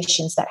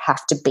foundations that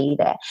have to be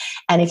there.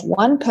 And if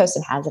one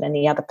person has it and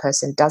the other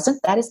person doesn't,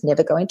 that is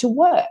never going to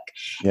work.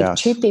 If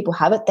two people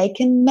have it, they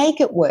can make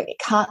it work. It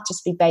can't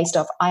just be based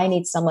off, I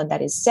need someone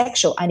that is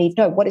sexual. I need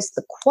to know, what is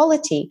the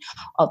quality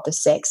of the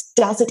sex?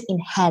 Does it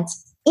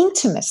enhance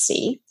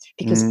intimacy?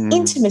 Because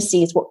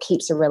intimacy is what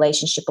keeps a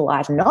relationship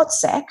alive, not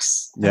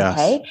sex. Yes.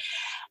 Okay.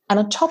 And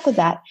on top of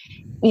that,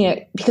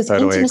 because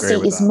totally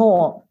intimacy is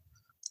more.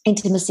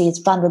 Intimacy is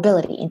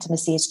vulnerability.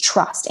 Intimacy is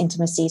trust.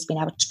 Intimacy is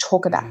being able to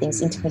talk about things.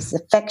 Intimacy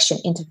is affection.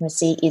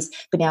 Intimacy is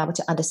being able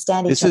to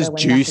understand each other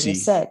when nothing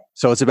is said.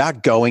 So it's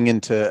about going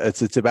into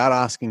it's about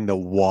asking the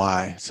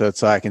why. So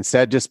it's like,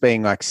 instead of just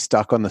being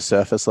stuck on the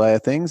surface layer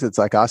things, it's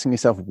like asking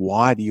yourself,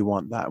 why do you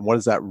want that? And what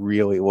does that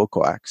really look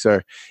like?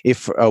 So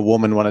if a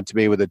woman wanted to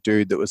be with a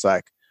dude that was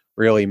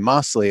really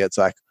muscly, it's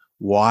like,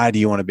 why do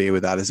you want to be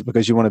with that? Is it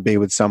because you want to be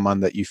with someone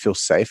that you feel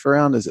safe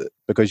around? Is it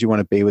because you want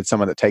to be with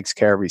someone that takes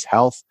care of his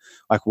health?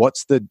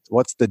 What's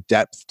the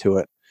depth to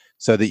it,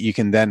 so that you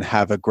can then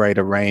have a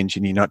greater range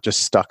and you're not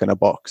just stuck in a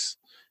box?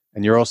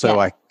 And you're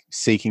also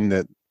seeking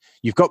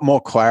you've got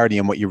more clarity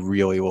on what you're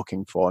really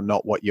looking for,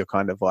 not what you're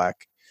kind of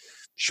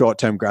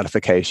short-term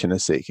gratification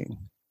is seeking.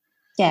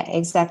 Yeah,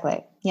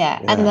 exactly.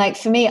 Yeah. And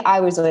for me, I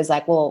was always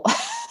well,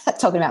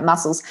 talking about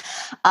muscles,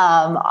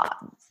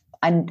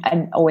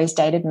 I always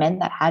dated men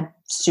that had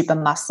super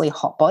muscly,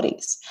 hot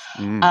bodies.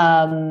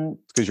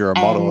 Because you're a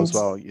model as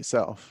well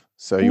yourself.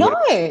 So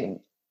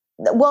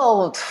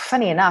well,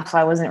 funny enough,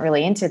 I wasn't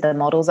really into the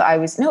models. It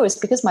was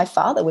because my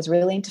father was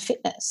really into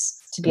fitness,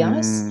 to be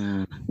honest.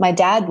 My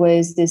dad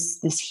was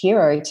this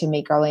hero to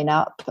me growing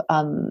up,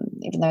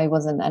 even though he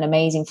wasn't an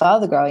amazing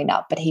father growing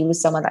up, but he was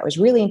someone that was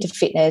really into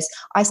fitness.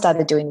 I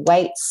started doing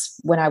weights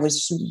when I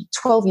was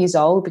 12 years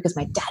old because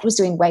my dad was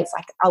doing weights.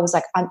 I was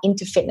like, I'm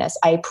into fitness.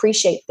 I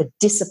appreciate the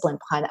discipline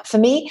behind that. For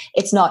me,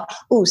 it's not,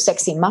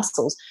 sexy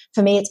muscles.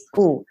 For me, it's,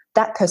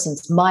 that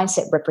person's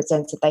mindset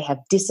represents that they have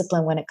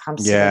discipline when it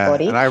comes to their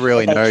body. And I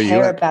really know you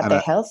care about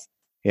their health.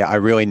 Yeah, I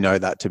really know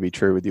that to be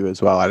true with you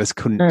as well. I just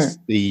couldn't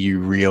see you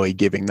really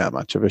giving that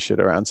much of a shit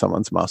around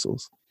someone's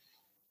muscles.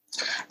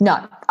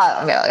 No,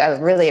 I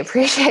really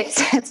appreciate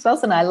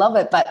Sans and I love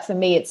it. But for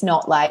me, it's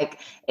not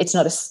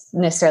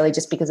necessarily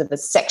just because of a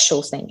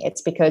sexual thing.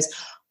 It's because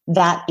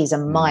that is a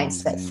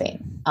mindset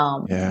thing.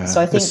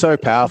 So I think it's so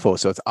powerful.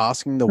 So it's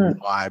asking the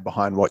why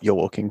behind what you're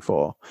looking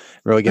for,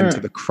 really getting to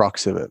the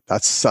crux of it.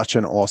 That's such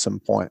an awesome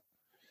point.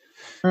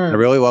 I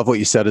really love what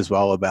you said as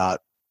well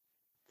about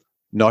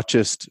not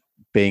just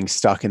being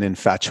stuck in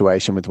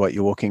infatuation with what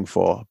you're looking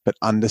for, but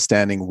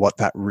understanding what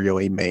that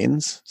really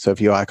means. So if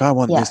you're like, I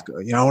want this,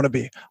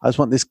 I just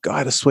want this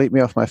guy to sweep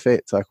me off my feet.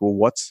 It's like,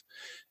 well,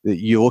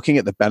 you're looking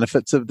at the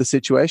benefits of the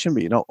situation,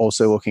 but you're not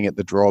also looking at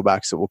the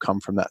drawbacks that will come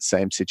from that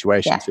same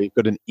situation. So you've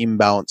got an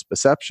imbalanced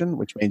perception,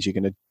 which means you're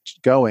going to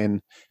go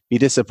in, be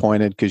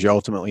disappointed because you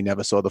ultimately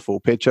never saw the full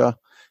picture.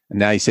 And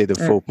now you see the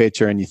full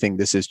picture and you think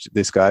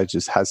this guy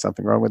just has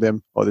something wrong with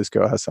him, or this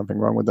girl has something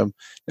wrong with them.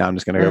 Now I'm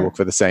just going to go look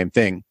for the same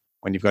thing,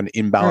 when you've got an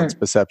imbalanced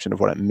perception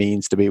of what it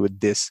means to be with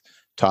this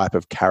type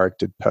of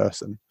charactered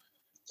person.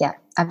 Yeah,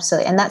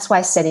 absolutely. And that's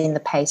why setting the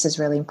pace is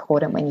really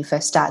important when you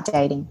first start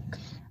dating,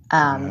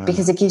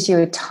 because it gives you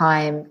a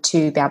time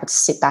to be able to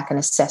sit back and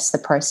assess the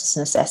process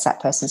and assess that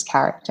person's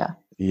character.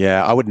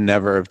 Yeah, I would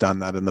never have done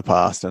that in the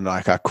past. And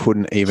I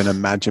couldn't even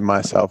imagine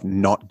myself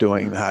not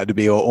doing that. It'd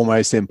be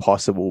almost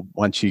impossible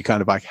once you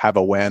kind of have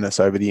awareness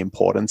over the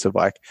importance of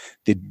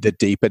the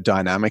deeper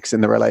dynamics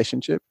in the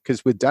relationship.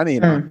 Because with Danny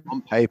and I,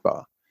 on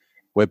paper,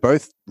 we're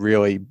both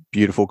really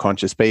beautiful,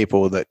 conscious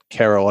people that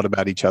care a lot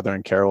about each other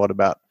and care a lot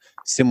about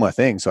similar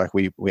things.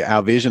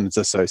 Our visions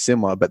are so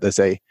similar, but there's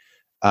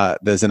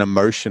an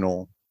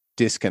emotional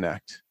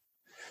disconnect.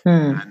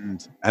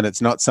 Mm. And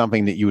it's not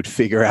something that you would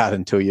figure out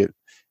until you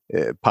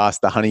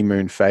past the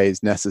honeymoon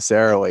phase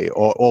necessarily,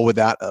 or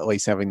without at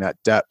least having that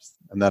depth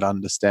and that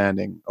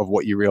understanding of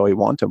what you really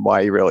want and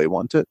why you really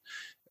want it.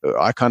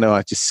 I kind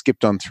of just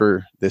skipped on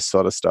through this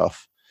sort of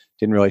stuff.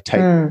 Didn't really take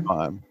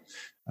time.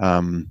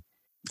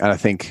 And I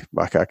think,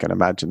 like, I can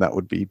imagine that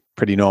would be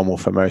pretty normal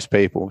for most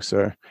people.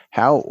 So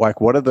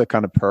what are the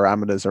kind of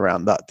parameters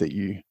around that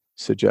you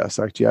suggest?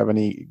 Like, do you have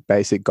any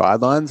basic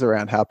guidelines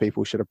around how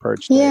people should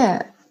approach dating?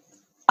 Yeah,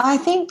 I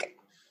think,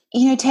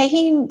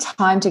 taking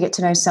time to get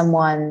to know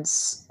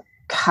someone's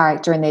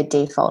character and their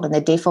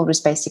default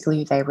is basically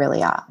who they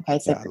really are. Okay,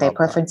 so their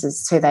preference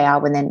is who they are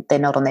when they're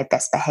not on their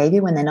best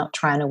behavior, when they're not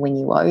trying to win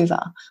you over,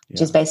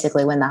 which is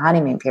basically when the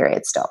honeymoon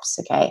period stops.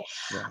 Okay,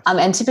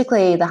 and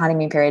typically the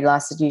honeymoon period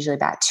lasted usually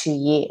about 2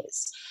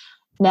 years.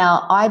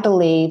 Now, I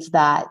believe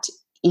that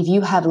if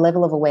you have a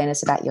level of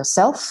awareness about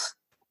yourself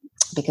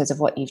because of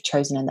what you've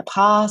chosen in the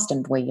past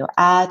and where you're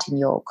at, and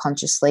you're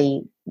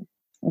consciously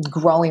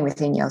growing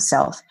within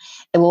yourself,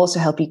 it will also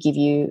help give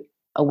you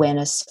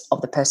awareness of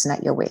the person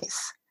that you're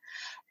with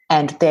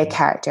and their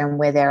character and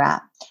where they're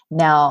at.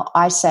 Now,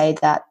 I say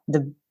that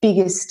the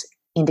biggest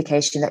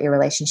indication that your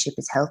relationship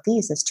is healthy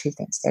is there's two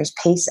things. There's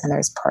peace and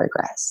there's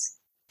progress.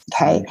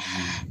 Okay.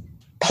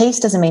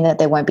 Peace doesn't mean that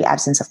there won't be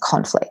absence of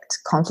conflict.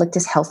 Conflict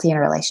is healthy in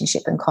a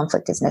relationship, and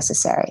conflict is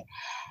necessary.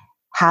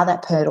 How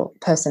that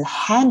person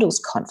handles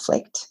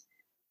conflict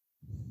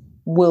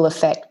will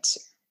affect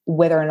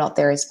whether or not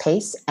there is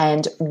peace,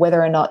 and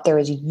whether or not there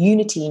is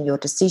unity in your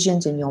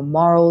decisions and your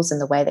morals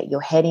and the way that you're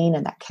heading,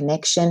 and that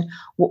connection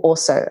will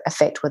also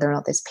affect whether or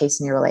not there's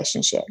peace in your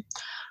relationship.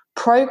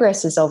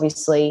 Progress is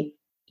obviously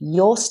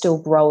you're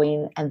still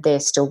growing and they're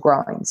still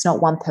growing. It's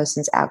not one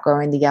person's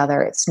outgrowing the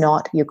other. It's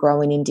not you're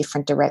growing in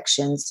different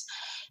directions.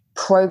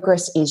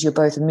 Progress is you're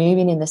both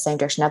moving in the same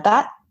direction.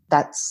 Now,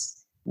 that's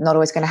not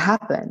always going to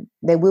happen.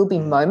 There will be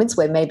moments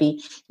where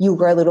maybe you'll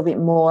grow a little bit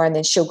more and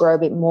then she'll grow a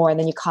bit more, and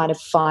then you kind of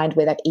find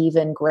where that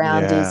even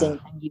ground is, and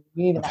you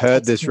move. And I've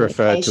heard this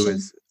referred to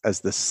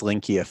as the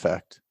slinky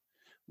effect,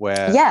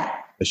 where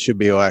there should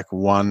be like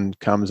one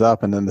comes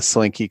up and then the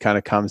slinky kind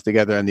of comes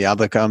together and the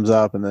other comes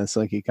up, and then the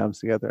slinky comes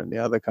together and the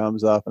other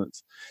comes up, and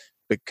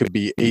it could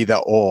be either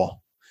or.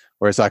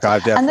 Whereas like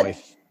I've definitely,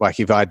 like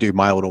if I do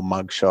my little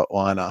mugshot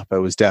lineup, it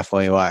was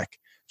definitely like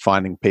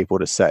finding people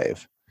to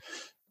save.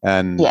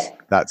 And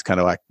that's kind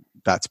of like,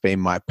 that's been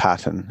my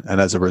pattern.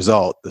 And as a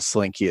result, the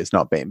slinky has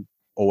not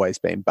always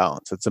been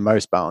balanced. It's the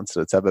most balanced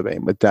that it's ever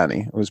been with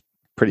Danny. It was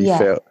pretty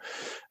fair.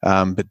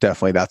 But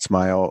definitely that's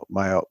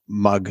the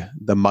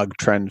mug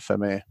trend for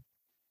me.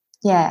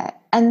 Yeah.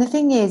 And the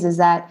thing is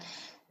that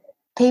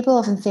people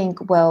often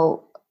think,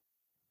 well,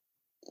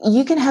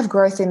 you can have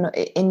growth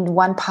in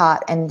one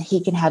part and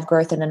he can have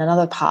growth in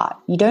another part.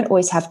 You don't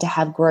always have to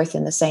have growth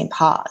in the same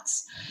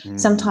parts.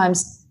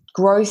 Sometimes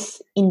growth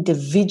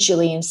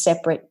individually in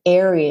separate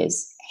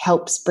areas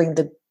helps bring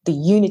the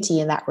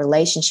unity in that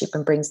relationship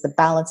and brings the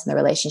balance in the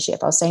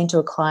relationship. I was saying to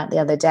a client the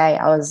other day,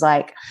 I was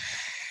like,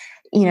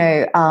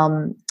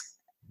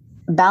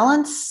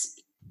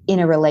 balance in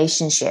a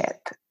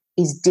relationship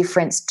is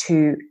different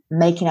to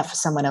making up for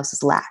someone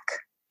else's lack.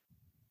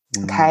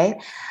 Okay.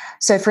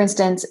 So for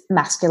instance,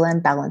 masculine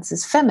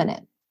balances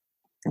feminine.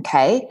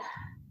 Okay.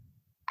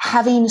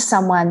 Having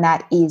someone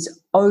that is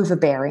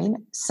overbearing,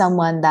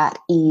 someone that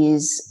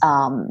is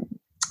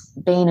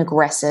being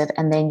aggressive,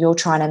 and then you're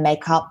trying to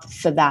make up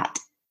for that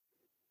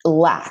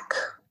lack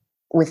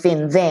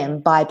within them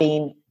by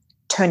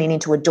turning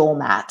into a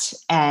doormat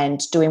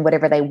and doing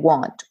whatever they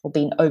want, or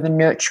being over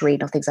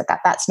nurturing or things like that.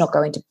 That's not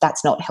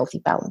healthy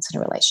balance in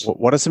a relationship.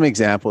 What are some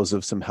examples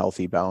of some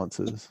healthy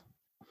balances?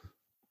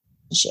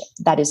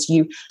 That is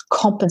you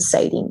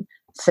compensating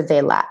for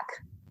their lack.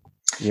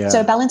 Yeah.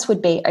 So balance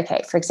would be,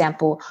 okay, for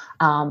example,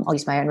 I'll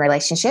use my own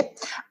relationship.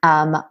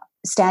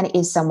 Stan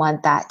is someone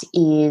that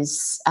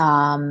is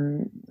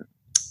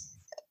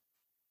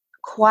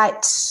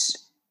quite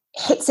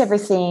hits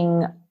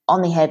everything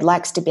on the head,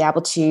 likes to be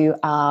able to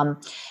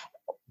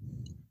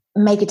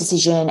make a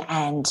decision,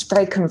 and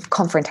very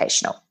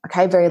confrontational.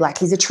 Okay, very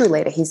he's a true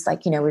leader. He's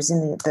was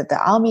in the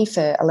army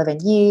for 11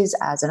 years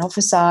as an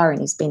officer,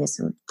 and he's been in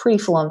some pretty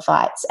full-on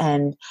fights,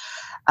 and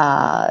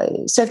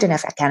served in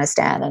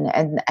Afghanistan,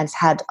 and has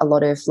had a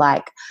lot of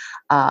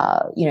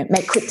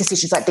make quick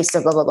decisions like this,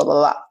 blah, blah, blah, blah,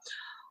 blah.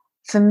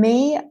 For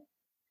me,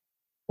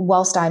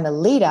 whilst I'm a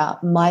leader,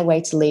 my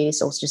way to lead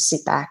is also to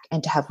sit back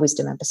and to have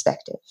wisdom and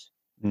perspective.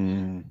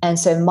 And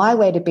so my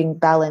way to bring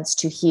balance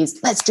to his,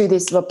 let's do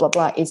this, blah, blah,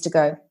 blah, is to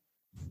go,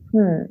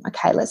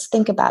 okay, let's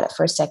think about it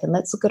for a second.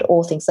 Let's look at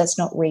all things. Let's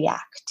not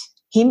react.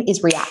 Him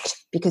is react,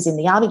 because in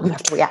the army, you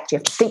have to react. You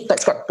have to think,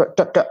 let's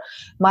go.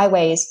 My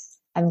way is,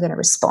 I'm going to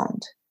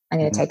respond. I'm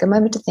going to take a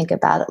moment to think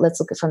about it. Let's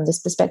look at it from this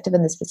perspective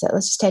and this perspective.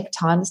 Let's just take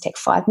time. Let's take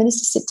 5 minutes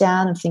to sit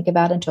down and think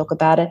about it and talk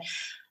about it.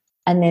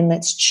 And then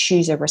let's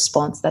choose a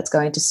response that's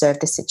going to serve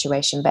the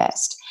situation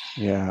best.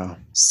 Yeah.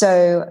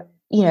 So,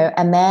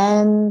 a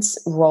man's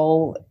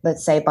role,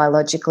 let's say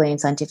biologically and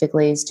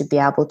scientifically, is to be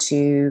able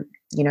to,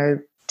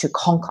 to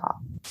conquer,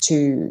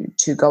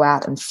 to go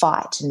out and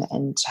fight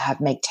and to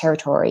make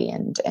territory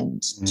and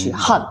to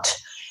hunt.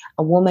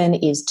 A woman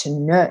is to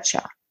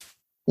nurture,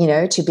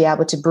 to be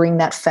able to bring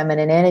that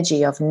feminine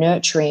energy of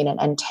nurturing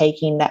and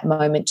taking that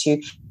moment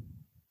to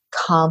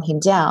calm him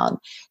down.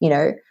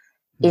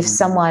 If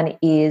someone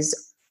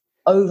is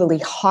overly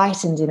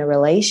heightened in a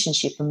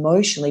relationship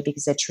emotionally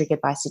because they're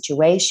triggered by a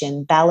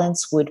situation,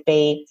 balance would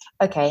be,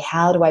 okay,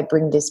 how do I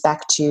bring this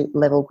back to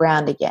level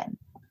ground again?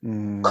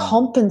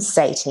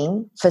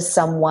 Compensating for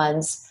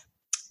someone's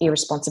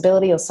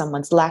irresponsibility or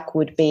someone's lack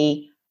would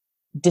be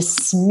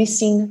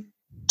dismissing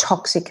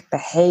toxic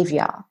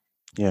behavior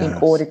in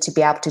order to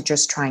be able to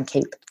just try and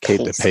keep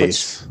the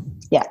peace.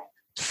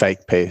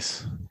 Fake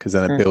peace, because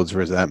then it builds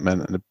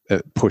resentment and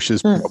it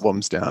pushes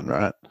problems down,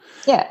 right?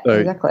 Yeah, so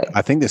exactly.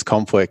 I think this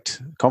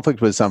conflict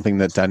was something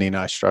that Danny and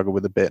I struggle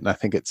with a bit, and I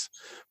think it's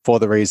for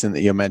the reason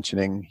that you're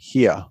mentioning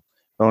here. I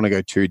don't want to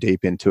go too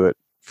deep into it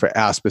for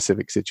our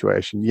specific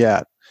situation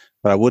yet,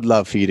 but I would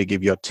love for you to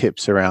give your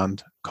tips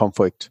around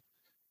conflict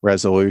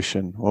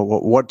resolution.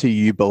 What do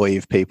you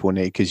believe people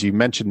need? Because you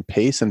mentioned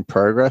peace and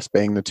progress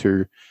being the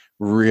two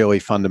really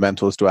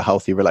fundamentals to a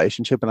healthy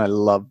relationship, and I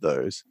love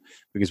those,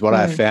 because what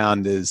I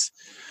found is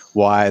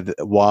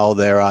while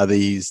there are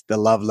the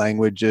love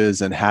languages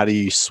and how do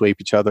you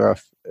sweep each other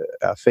off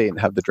our feet and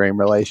have the dream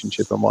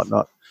relationship and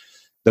whatnot,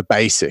 the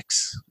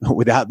basics,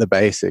 without the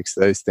basics,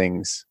 those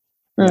things,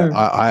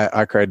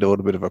 I created a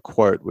little bit of a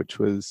quote, which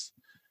was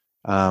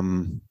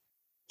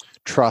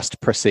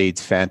trust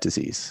precedes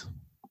fantasies.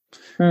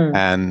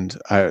 And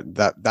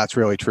that's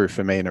really true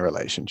for me in a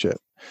relationship.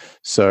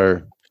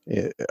 So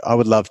I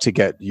would love to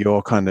get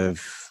your kind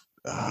of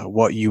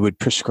what you would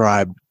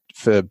prescribe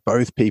for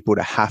both people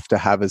to have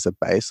as a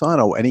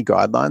baseline, or any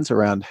guidelines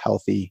around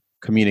healthy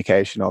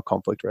communication or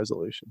conflict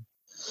resolution.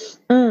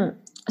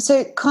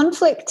 So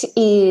conflict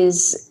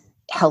is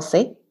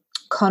healthy.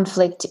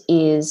 Conflict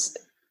is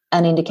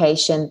an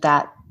indication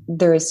that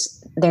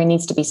there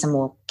needs to be some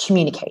more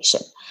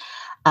communication.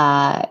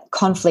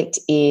 Conflict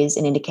is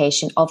an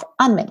indication of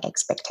unmet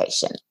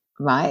expectation.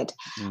 Right.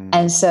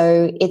 And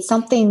so it's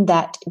something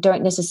that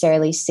don't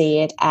necessarily see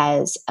it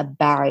as a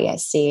barrier,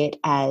 see it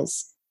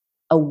as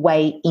a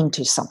way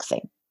into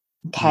something.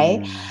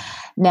 Okay.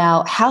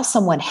 Now, how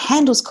someone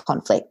handles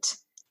conflict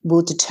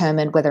will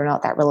determine whether or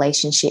not that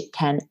relationship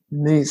can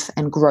move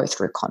and grow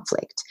through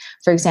conflict.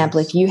 For example,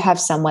 if you have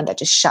someone that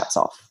just shuts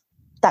off,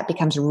 that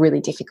becomes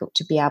really difficult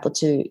to be able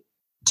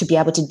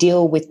to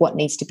deal with what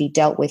needs to be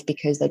dealt with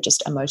because they're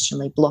just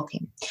emotionally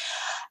blocking.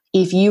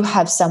 If you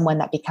have someone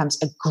that becomes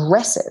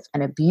aggressive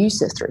and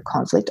abusive through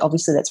conflict,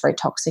 obviously that's very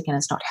toxic and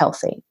it's not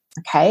healthy,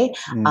 okay?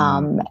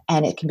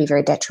 And it can be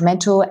very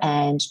detrimental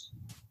and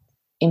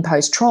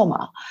impose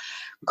trauma.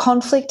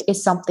 Conflict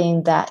is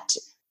something that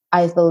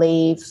I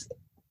believe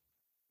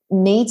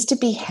needs to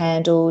be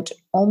handled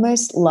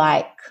almost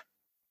like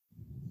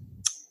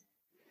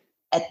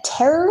a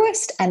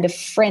terrorist and a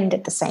friend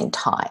at the same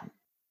time,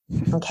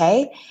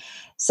 okay?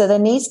 So there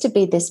needs to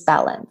be this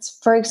balance.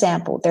 For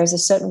example, there's a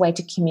certain way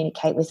to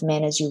communicate with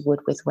men as you would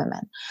with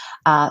women.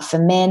 For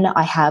men,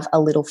 I have a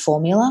little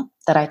formula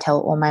that I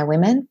tell all my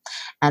women,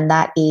 and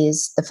that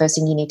is the first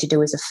thing you need to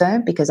do is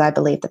affirm, because I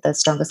believe that the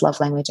strongest love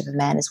language of a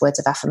man is words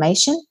of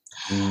affirmation.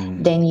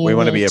 Then we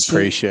want to be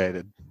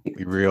appreciated.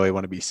 We really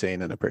want to be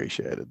seen and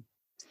appreciated.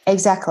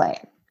 Exactly.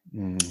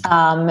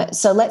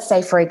 So let's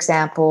say, for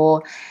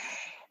example,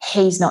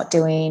 he's not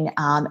doing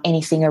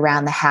anything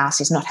around the house.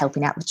 He's not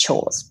helping out with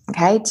chores.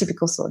 Okay.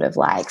 Typical sort of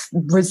like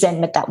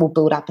resentment that will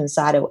build up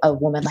inside a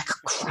woman. Like, oh,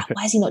 crap,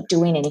 why is he not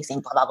doing anything?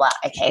 Blah, blah, blah.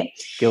 Okay.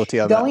 Guilty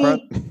on that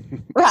front.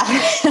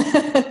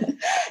 Right.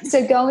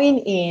 So going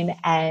in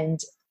and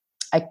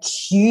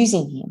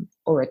accusing him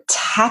or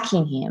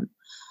attacking him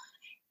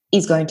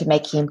is going to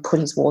make him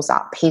put his walls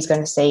up. He's going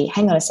to say,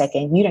 hang on a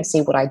second, you don't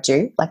see what I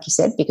do, like you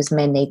said, because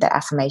men need that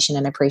affirmation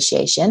and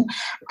appreciation,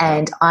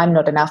 and I'm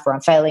not enough, or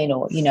I'm failing,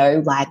 or,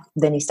 like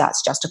then he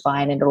starts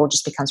justifying, and it all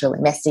just becomes really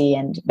messy.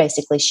 And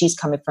basically she's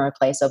coming from a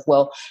place of,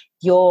 well,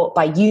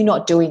 by you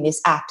not doing this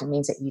act, it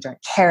means that you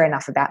don't care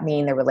enough about me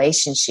in the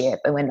relationship.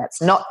 And when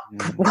that's not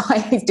why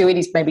he's doing,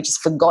 he's maybe just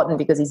forgotten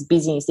because he's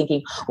busy and he's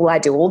thinking, well, I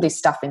do all this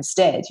stuff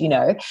instead,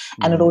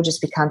 and it all just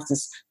becomes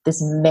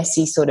this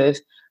messy sort of,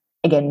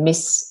 again,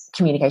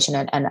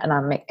 miscommunication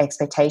and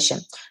expectation.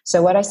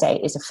 So what I say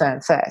is affirm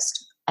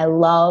first. I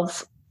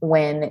love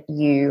when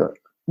you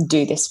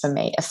do this for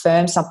me.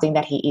 Affirm something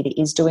that he either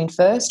is doing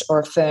first, or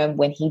affirm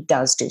when he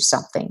does do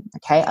something.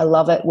 Okay. I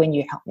love it when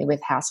you help me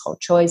with household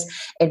chores.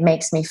 It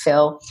makes me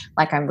feel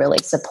like I'm really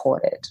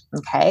supported.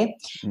 Okay.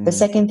 The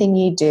second thing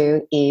you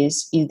do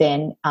is you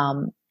then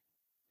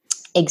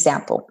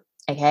example.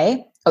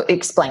 Okay.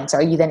 Explain.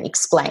 Sorry, you then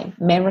explain.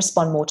 Men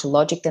respond more to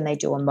logic than they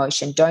do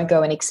emotion. Don't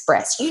go and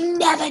express. You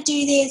never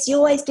do this. You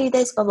always do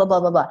this. Blah, blah, blah,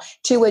 blah, blah.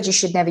 2 words you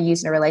should never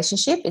use in a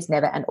relationship is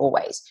never and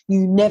always.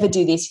 You never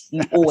do this.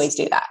 You always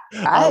do that.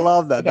 Right? I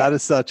love that. Okay. That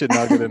is such a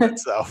nugget in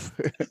itself.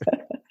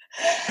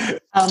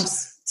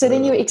 So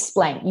then you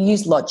explain. You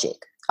use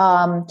logic.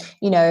 I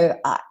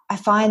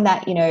find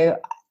that,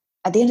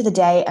 at the end of the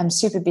day, I'm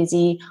super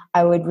busy.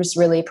 I would just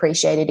really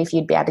appreciate it if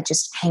you'd be able to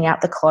just hang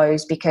out the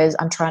clothes because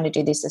I'm trying to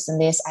do this, this, and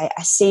this. I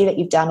see that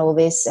you've done all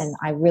this and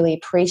I really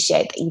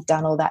appreciate that you've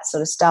done all that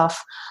sort of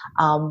stuff.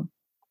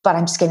 But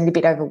I'm just getting a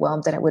bit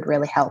overwhelmed and it would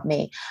really help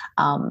me.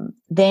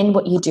 Then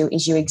what you do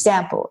is you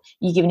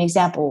give an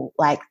example,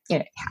 like,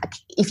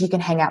 if you can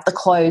hang out the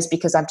clothes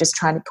because I'm just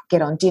trying to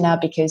get on dinner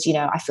because,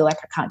 I feel like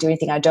I can't do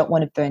anything. I don't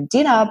want to burn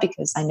dinner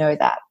because I know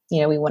that,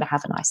 we want to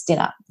have a nice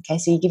dinner. Okay.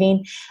 So you're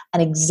giving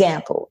an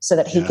example so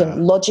that he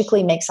can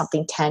logically make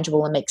something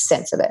tangible and make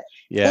sense of it.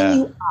 Yeah. Then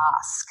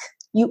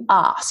you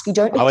ask, you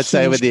don't. I would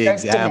say with the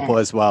example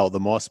as well, the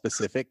more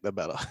specific, the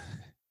better.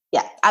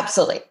 Yeah,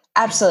 absolutely.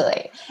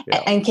 Absolutely.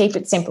 Yeah. And keep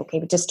it simple.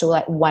 Keep it just to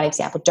like one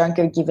example. Don't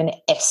go give an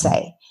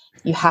essay.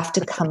 You have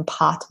to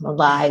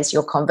compartmentalize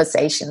your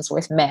conversations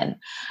with men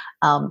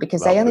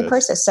because they only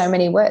process so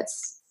many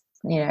words,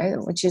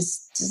 which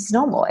is just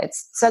normal.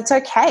 So it's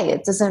okay.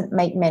 It doesn't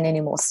make men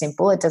any more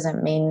simple. It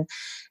doesn't mean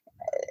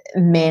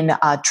men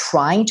are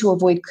trying to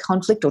avoid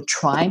conflict or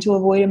trying to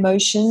avoid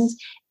emotions.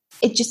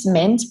 It just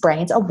men's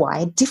brains are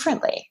wired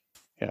differently.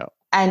 Yeah.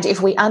 And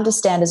if we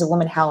understand as a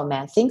woman how a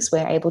man thinks,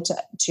 we're able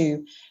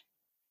to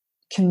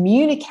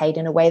communicate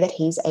in a way that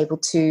he's able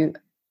to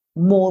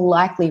more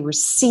likely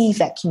receive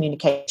that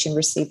communication,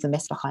 receive the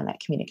message behind that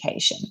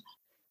communication.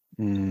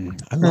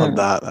 I love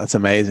that. That's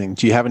amazing.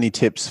 Do you have any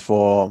tips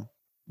for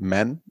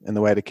men in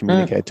the way to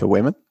communicate to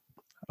women?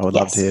 I would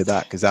love to hear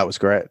that because that was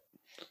great.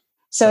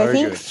 So I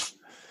think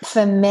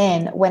for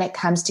men, when it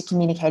comes to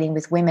communicating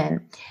with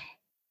women,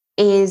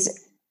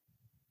 is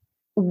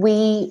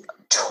we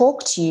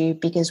talk to you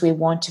because we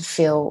want to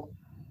feel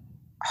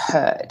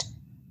heard.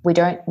 We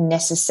don't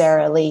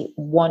necessarily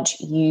want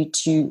you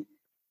to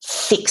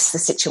fix the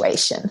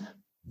situation,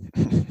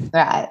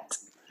 right?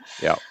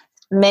 Yeah.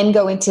 Men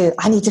go into,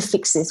 I need to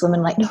fix this. Women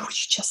are like, no, you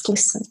just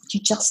listen. You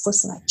just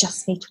listen. I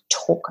just need to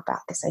talk about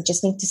this. I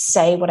just need to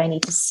say what I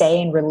need to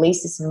say and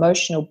release this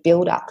emotional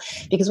buildup.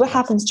 Because what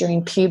happens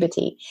during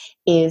puberty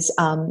is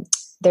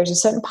there's a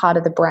certain part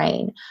of the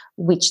brain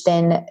which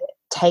then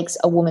takes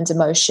a woman's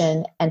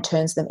emotion and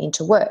turns them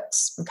into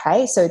words.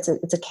 Okay, so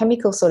it's a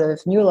chemical sort of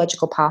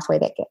neurological pathway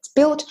that gets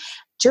built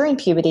during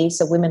puberty,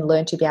 so women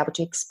learn to be able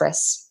to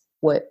express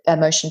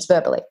emotions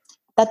verbally.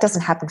 That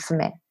doesn't happen for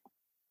men.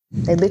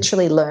 They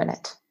literally learn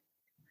it.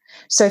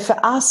 So for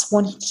us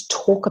wanting to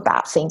talk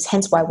about things,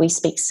 hence why we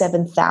speak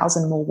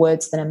 7,000 more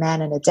words than a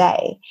man in a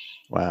day.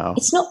 Wow.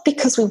 It's not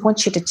because we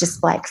want you to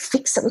just like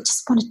fix it. We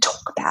just want to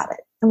talk about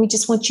it. And we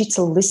just want you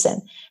to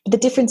listen. But the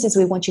difference is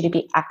we want you to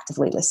be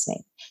actively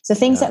listening. So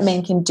things that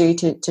men can do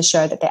to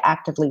show that they're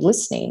actively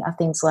listening are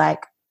things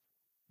like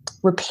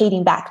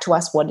repeating back to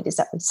us what it is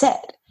that we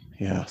said.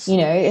 Yes.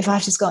 If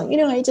I've just gone,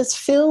 I just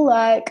feel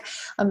like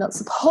I'm not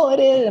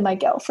supported and my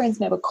girlfriends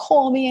never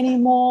call me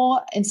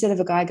anymore, instead of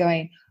a guy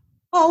going,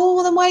 oh,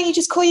 well, then why don't you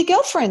just call your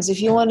girlfriends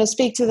if you want to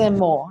speak to them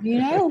more?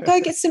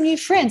 Go get some new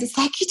friends. It's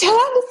like, you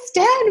don't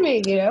understand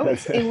me,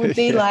 It would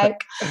be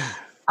like,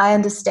 I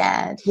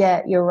understand.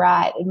 Yeah, you're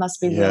right. It must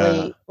be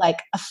really like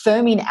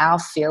affirming our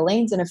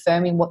feelings and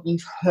affirming what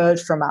you've heard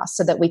from us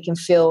so that we can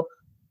feel,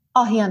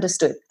 oh, he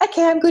understood.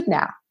 Okay, I'm good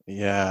now.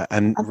 Yeah.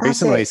 And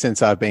recently,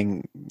 since I've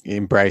been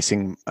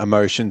embracing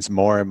emotions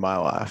more in my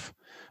life,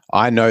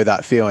 I know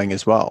that feeling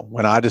as well.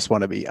 When I just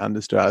want to be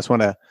understood,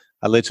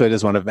 I literally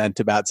just want to vent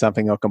about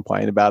something or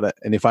complain about it.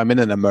 And if I'm in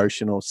an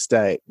emotional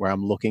state where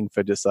I'm looking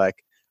for just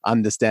like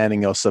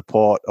understanding or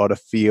support or to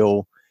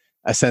feel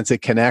a sense of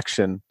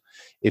connection,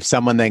 if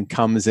someone then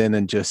comes in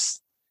and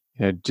just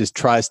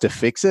tries to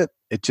fix it,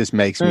 it just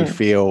makes me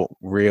feel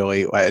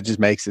really, it just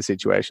makes the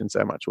situation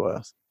so much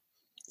worse.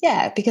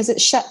 Yeah, because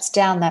it shuts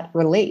down that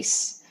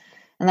release.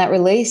 And that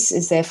release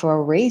is there for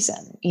a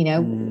reason.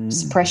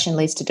 Suppression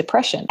leads to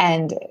depression.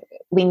 And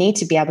we need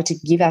to be able to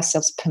give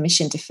ourselves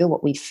permission to feel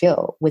what we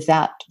feel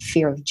without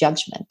fear of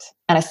judgment.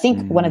 And I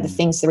think one of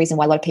the reason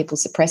why a lot of people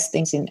suppress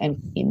things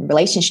in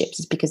relationships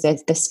is because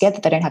they're scared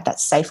that they don't have that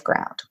safe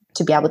ground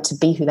to be able to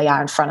be who they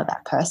are in front of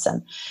that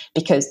person,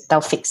 because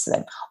they'll fix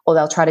them, or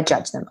they'll try to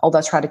judge them, or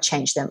they'll try to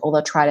change them, or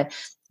they'll try to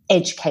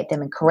educate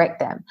them and correct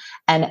them.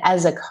 And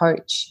as a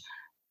coach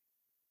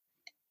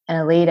and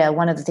a leader,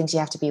 one of the things you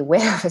have to be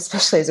aware of,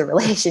 especially as a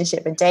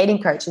relationship and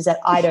dating coach, is that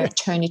I don't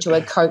turn you to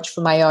a coach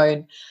for my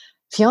own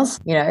fiance.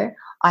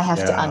 I have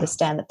to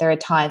understand that there are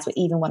times where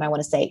even when I want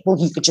to say, well,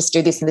 you could just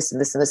do this and this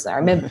and this and this. And I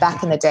remember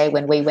back in the day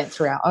when we went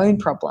through our own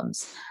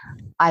problems,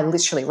 I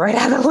literally wrote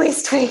out a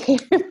list for him.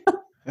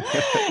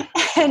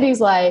 And he's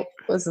like,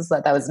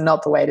 that was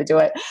not the way to do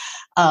it.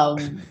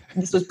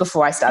 This was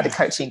before I started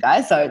coaching,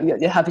 guys. So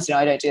you're happy to know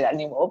I don't do that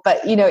anymore.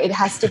 But, it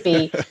has to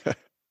be,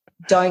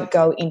 don't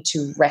go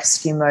into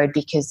rescue mode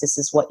because this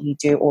is what you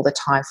do all the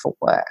time for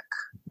work.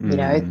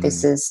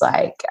 This is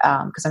like,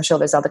 because I'm sure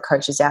there's other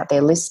coaches out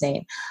there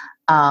listening.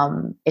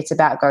 It's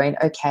about going,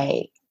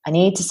 okay, I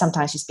need to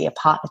sometimes just be a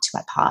partner to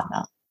my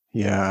partner.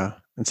 Yeah.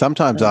 And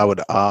sometimes I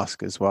would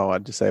ask as well,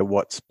 I'd just say,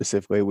 what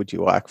specifically would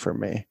you like from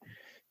me?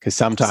 Because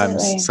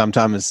sometimes,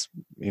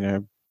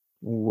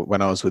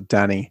 when I was with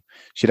Danny,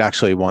 she'd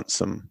actually want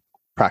some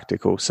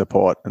practical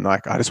support. And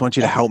like, I just want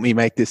you to help me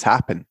make this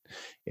happen,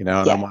 and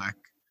I'm like,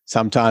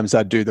 sometimes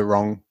I'd do the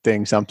wrong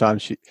thing.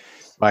 Sometimes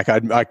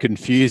I'd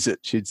confuse it.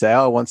 She'd say,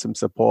 "Oh, I want some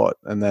support."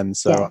 And then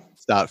I'd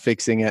start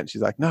fixing it.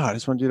 She's like, "No, I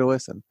just want you to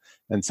listen."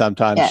 And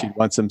sometimes she'd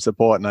want some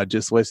support and I'd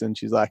just listen.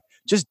 She's like,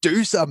 "Just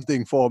do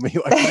something for me.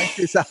 Like, make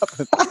this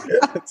happen."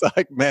 It's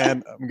like,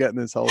 man, I'm getting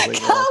this whole thing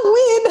I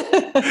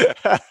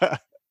can't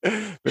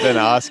win. But then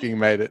asking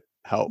made it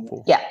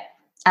helpful. Yeah,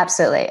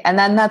 absolutely. And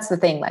then that's the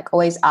thing, like,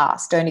 always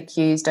ask, don't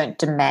accuse, don't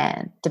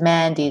demand.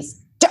 Demand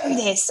is do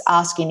this.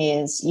 Asking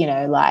is,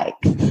 like,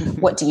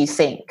 what do you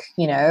think,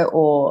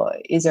 or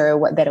is there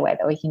a better way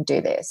that we can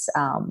do this?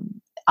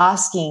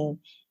 Asking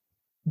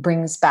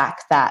brings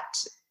back that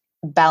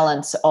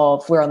balance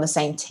of we're on the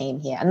same team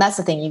here. And that's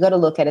the thing, you got to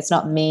look at, it's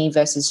not me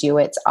versus you,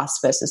 it's us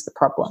versus the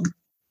problem.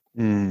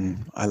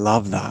 I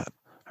love that.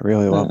 I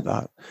really love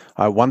that.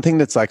 One thing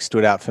that's like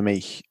stood out for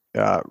me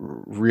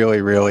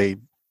really, really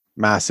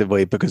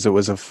massively, because it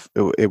was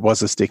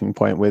a sticking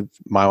point with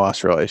my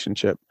last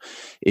relationship,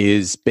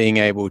 is being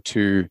able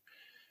to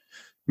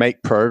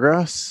make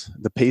progress.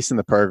 The peace and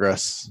the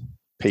progress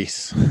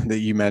piece that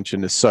you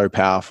mentioned is so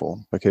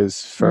powerful,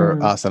 because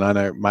for us, and I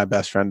know my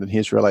best friend and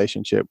his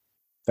relationship,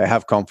 they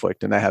have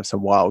conflict and they have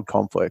some wild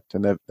conflict,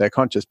 and they're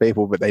conscious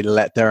people, but they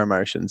let their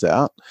emotions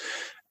out,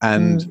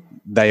 and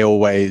they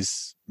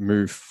always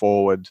move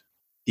forward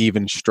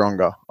even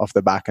stronger off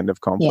the back end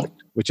of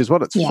conflict, which is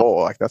what it's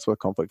for. Like, that's what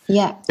conflict.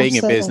 Being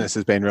in business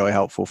has been really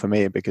helpful for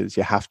me, because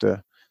you have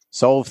to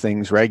solve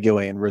things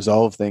regularly and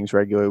resolve things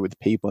regularly with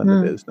people in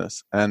the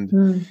business.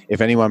 And if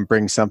anyone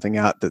brings something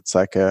out that's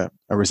like a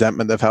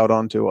resentment they've held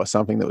on to, or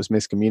something that was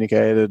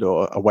miscommunicated,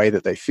 or a way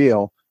that they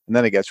feel, and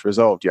then it gets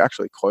resolved, you're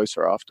actually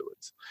closer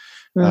afterwards.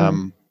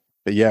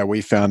 But yeah,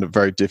 we found it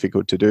very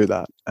difficult to do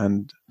that.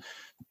 And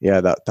yeah,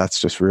 that's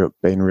just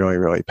been really,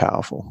 really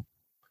powerful.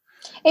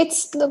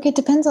 It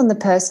depends on the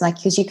person, like,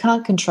 because you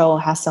can't control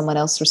how someone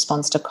else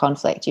responds to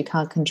conflict. You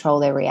can't control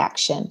their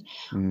reaction.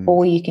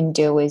 All you can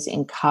do is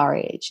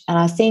encourage. And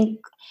I think,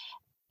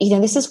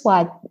 this is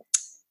why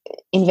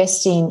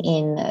investing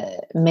in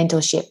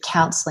mentorship,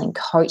 counseling,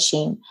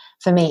 coaching,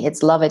 for me,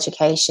 it's love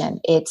education.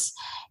 It's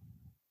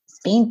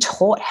being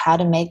taught how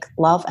to make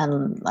love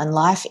and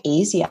life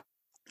easier.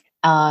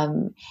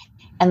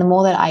 And the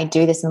more that I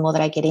do this and the more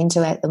that I get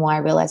into it, the more I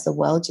realize the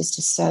world just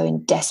is so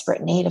in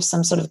desperate need of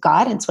some sort of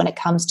guidance when it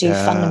comes to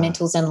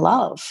fundamentals in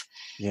love.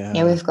 We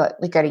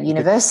go to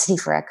university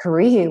for our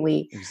career.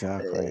 We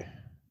go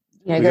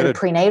to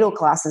prenatal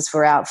classes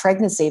for our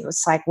pregnancy. But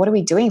it's like, what are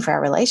we doing for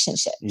our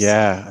relationships?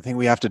 Yeah, I think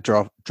we have to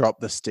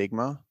drop the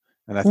stigma.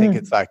 And I think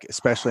it's like,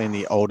 especially in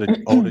the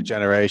older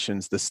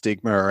generations, the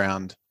stigma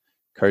around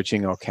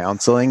coaching or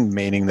counseling,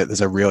 meaning that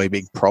there's a really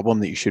big problem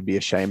that you should be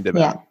ashamed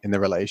about in the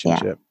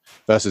relationship,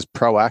 versus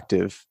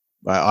proactive.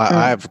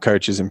 I have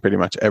coaches in pretty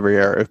much every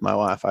area of my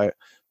life. I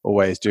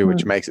always do,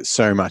 which makes it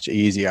so much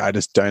easier. I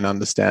just don't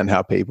understand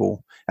how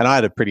people, and I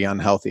had a pretty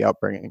unhealthy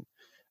upbringing.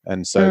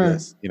 And so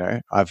there's,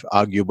 I've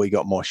arguably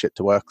got more shit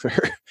to work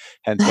through,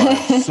 hence why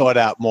I've sought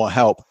out more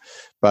help.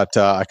 But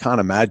I can't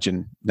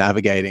imagine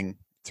navigating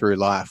through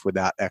life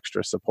without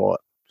extra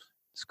support.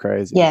 It's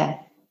crazy.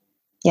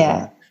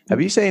 Yeah. Have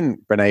you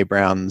seen Renee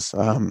Brown's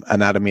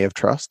Anatomy of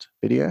Trust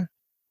video?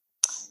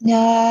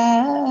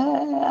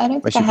 No, I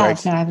don't think I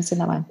have. No, I haven't seen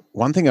that one.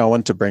 One thing I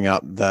want to bring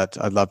up that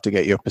I'd love to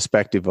get your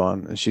perspective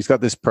on, and she's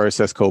got this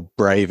process called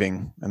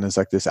braving, and there's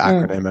like this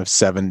acronym of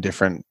 7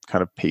 different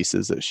kind of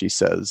pieces that she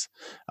says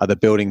are the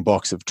building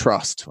blocks of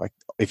trust. Like,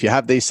 if you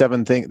have these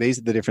 7 things, these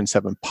are the different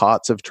 7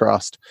 parts of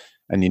trust,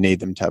 and you need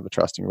them to have a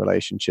trusting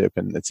relationship.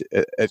 And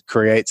it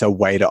creates a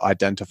way to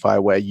identify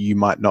where you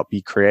might not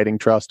be creating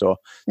trust, or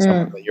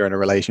someone that you're in a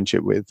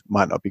relationship with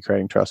might not be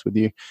creating trust with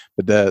you.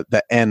 But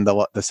the N,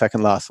 the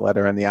second last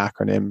letter in the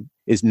acronym,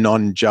 is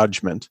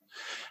non-judgment.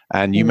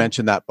 And you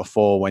mentioned that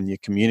before, when you're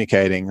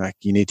communicating, like,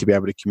 you need to be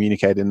able to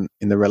communicate in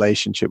the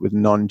relationship with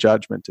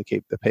non-judgment to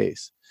keep the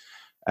peace.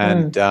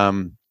 And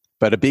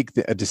but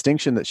a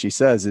distinction that she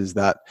says is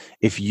that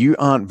if you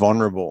aren't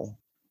vulnerable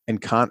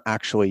and can't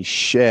actually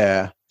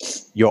share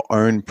your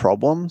own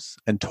problems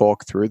and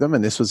talk through them,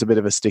 and this was a bit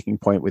of a sticking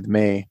point with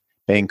me,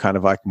 being kind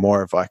of like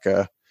more of like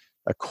a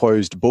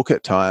closed book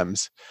at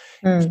times.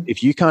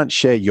 If you can't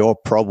share your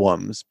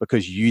problems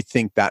because you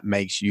think that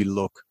makes you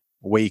look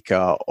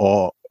weaker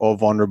or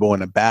vulnerable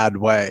in a bad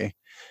way,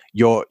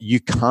 you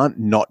can't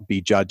not be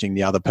judging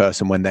the other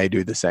person when they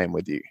do the same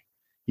with you.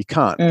 You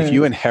can't. If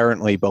you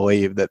inherently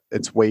believe that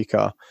it's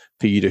weaker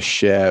for you to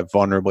share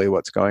vulnerably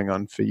what's going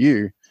on for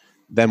you,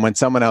 then when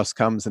someone else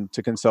comes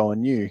to console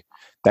on you,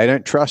 they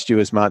don't trust you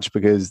as much,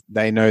 because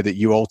they know that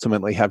you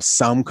ultimately have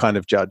some kind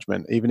of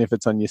judgment. Even if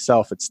it's on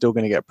yourself, it's still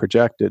going to get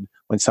projected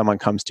when someone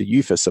comes to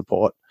you for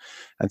support.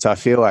 And so I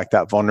feel like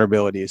that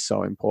vulnerability is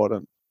so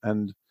important.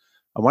 And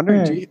I'm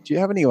wondering, do you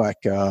have any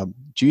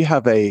do you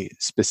have a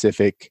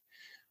specific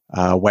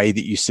way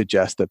that you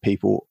suggest that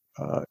people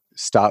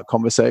start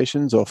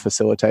conversations or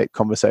facilitate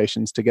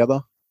conversations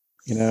together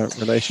in a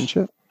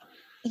relationship?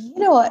 You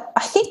know what?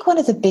 I think one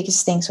of the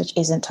biggest things which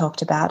isn't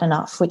talked about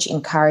enough, which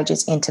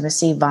encourages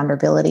intimacy,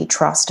 vulnerability,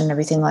 trust, and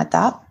everything like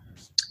that,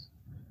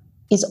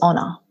 is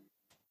honor.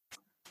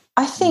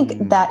 I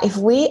think that if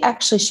we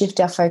actually shift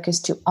our focus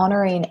to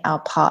honoring our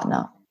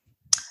partner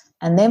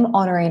and them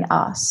honoring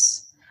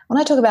us, when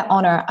I talk about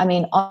honor, I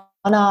mean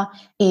honor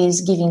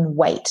is giving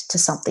weight to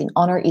something.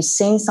 Honor is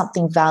seeing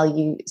something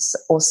value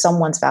or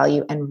someone's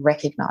value and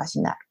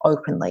recognizing that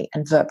openly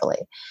and verbally.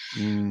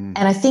 And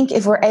I think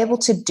if we're able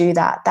to do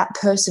that, that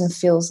person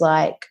feels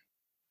like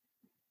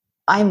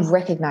I'm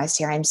recognized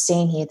here, I'm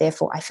seen here,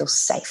 therefore I feel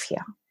safe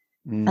here.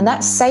 And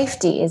that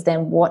safety is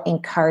then what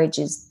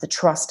encourages the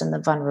trust and the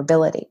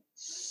vulnerability.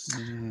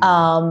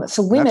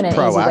 For women, that's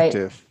an proactive. easy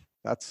way.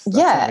 That's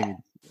something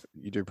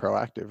you do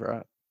proactive,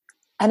 right?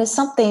 And it's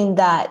something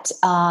that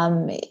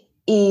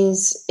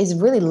is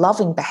really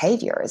loving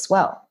behavior as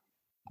well.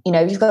 You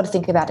know, you've got to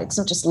think about it. It's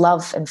not just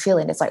love and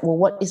feeling. It's like, well,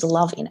 what is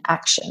love in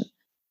action?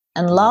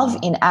 And love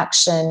in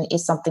action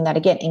is something that,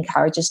 again,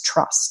 encourages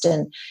trust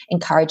and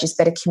encourages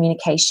better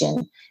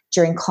communication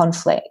during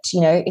conflict.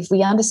 You know, if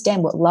we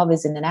understand what love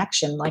is in an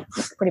action, like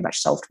pretty much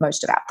solved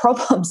most of our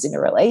problems in a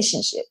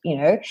relationship, you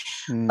know.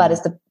 But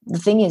it's the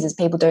thing is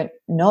people don't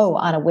know,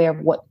 aren't aware of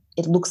what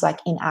it looks like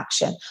in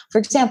action. For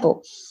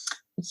example,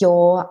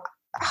 your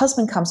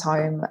husband comes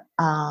home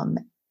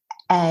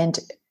and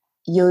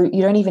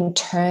you don't even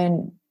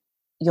turn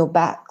your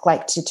back,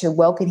 like to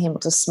welcome him or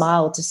to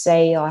smile, to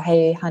say, oh,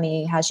 hey,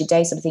 honey, how's your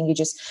day, sort of thing. You're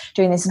just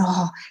doing this, and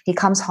he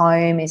comes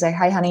home, he's like,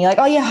 hey, honey, you're like,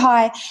 oh, yeah,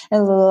 hi,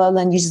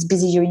 and you're just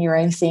busy doing your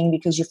own thing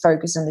because you're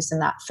focused on this and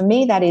that. For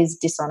me, that is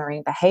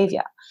dishonoring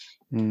behavior.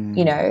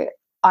 You know,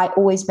 I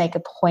always make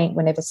a point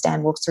whenever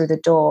Stan walks through the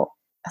door,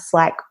 it's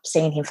like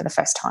seeing him for the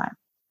first time.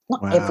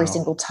 Not every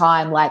single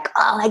time, like,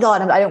 oh my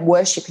God, I don't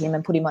worship him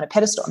and put him on a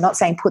pedestal. I'm not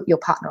saying put your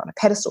partner on a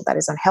pedestal. That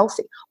is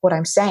unhealthy. What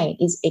I'm saying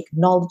is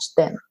acknowledge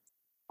them.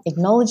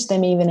 Acknowledge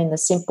them even in the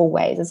simple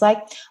ways. It's like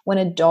when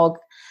a dog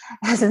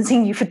hasn't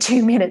seen you for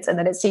 2 minutes and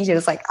then it sees you,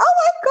 it's like, oh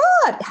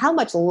my God, how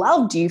much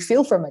love do you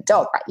feel from a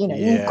dog, right? You know,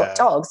 you've got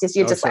dogs.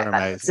 You're just like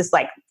that. It's just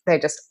like, they're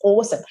just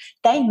awesome.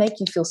 They make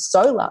you feel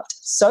so loved,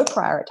 so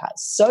prioritized,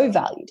 so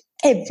valued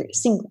every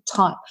single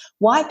time.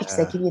 Why? Because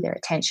they give you their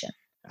attention.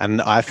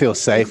 And I feel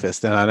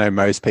safest, and I know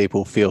most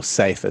people feel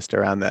safest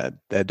around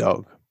their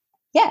dog.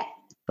 Yeah.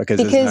 Because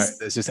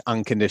there's just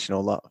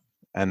unconditional love.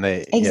 And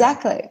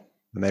exactly.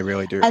 And they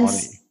really do honor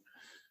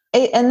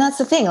you. And that's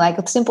the thing,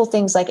 like simple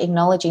things like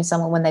acknowledging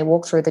someone when they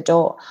walk through the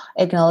door,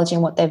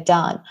 acknowledging what they've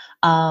done.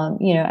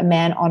 You know, a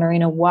man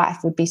honoring a wife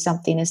would be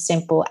something as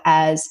simple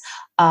as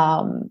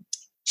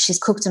she's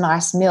cooked a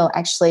nice meal,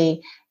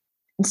 actually,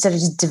 instead of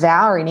just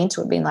devouring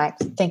into it, being like,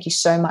 thank you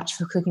so much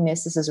for cooking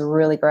this. This is a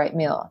really great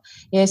meal.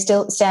 You know,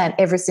 still Stan,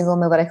 every single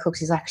meal that I cook,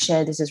 he's like,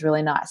 share, this is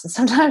really nice. And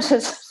sometimes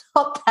it's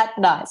not that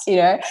nice, you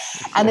know,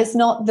 and it's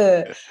not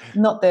the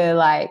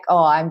like,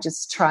 oh, I'm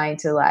just trying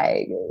to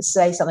like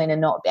say something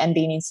and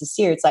being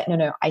insincere. It's like,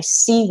 no, I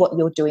see what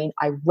you're doing.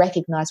 I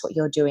recognize what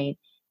you're doing.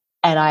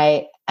 And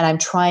I'm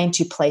trying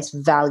to place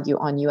value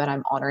on you, and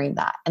I'm honoring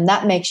that. And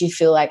that makes you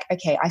feel like,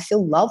 okay, I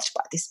feel loved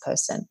by this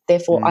person.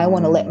 Therefore, I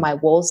want to let my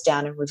walls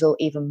down and reveal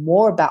even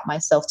more about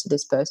myself to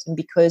this person,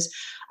 because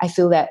I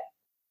feel that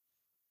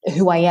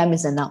who I am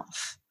is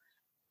enough.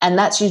 And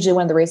that's usually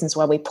one of the reasons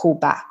why we pull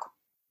back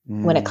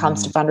when it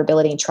comes to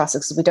vulnerability and trust,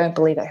 because we don't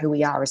believe that who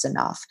we are is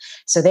enough.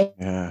 So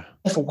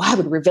therefore, why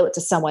would we reveal it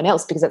to someone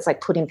else? Because it's like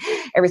putting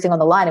everything on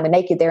the line and we're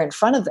naked there in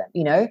front of them,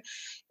 you know?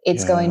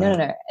 It's going, no.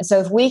 And so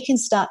if we can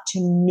start to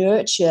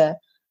nurture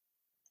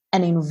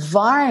an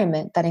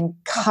environment that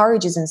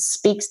encourages and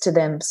speaks to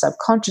them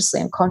subconsciously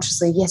and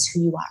consciously, yes,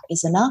 who you are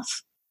is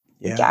enough.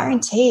 I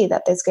guarantee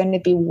that there's going to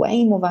be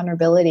way more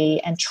vulnerability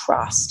and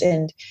trust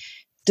and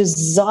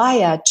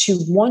desire to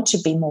want to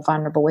be more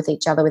vulnerable with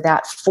each other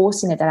without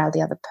forcing it out of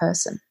the other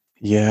person.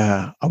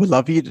 Yeah, I would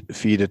love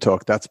for you to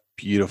talk. That's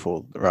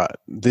beautiful, right?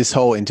 This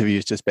whole interview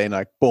has just been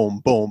like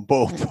boom, boom,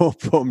 boom, boom,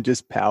 boom,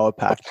 just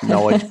power-packed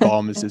knowledge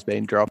bombs has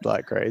been dropped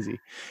like crazy.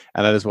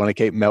 And I just want to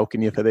keep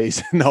milking you for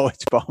these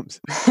knowledge bombs.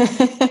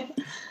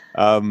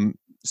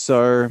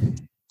 So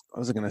what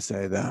was I going to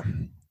say there?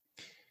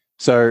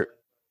 So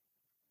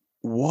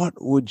what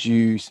would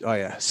you,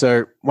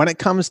 so when it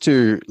comes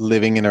to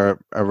living in a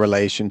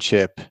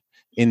relationship,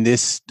 in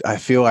this, I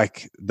feel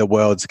like the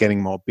world's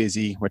getting more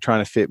busy. We're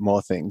trying to fit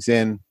more things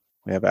in.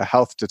 We have our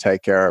health to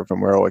take care of,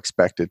 and we're all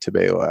expected to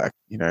be like,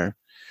 you know,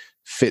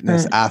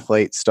 fitness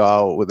athlete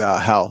style with our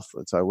health.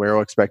 It's like we're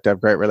all expected to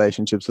have great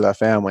relationships with our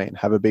family and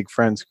have a big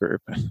friends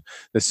group.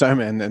 There's so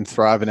many, and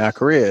thrive in our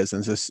careers.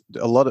 And there's just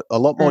a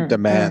lot more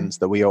demands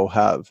that we all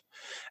have.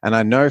 And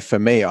I know for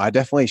me, I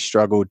definitely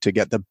struggled to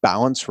get the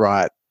balance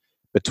right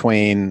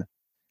between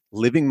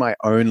living my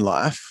own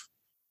life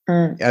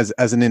as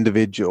an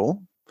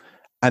individual,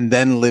 and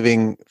then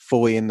living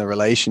fully in the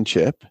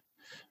relationship,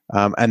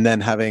 and then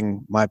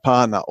having my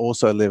partner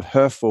also live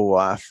her full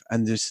life.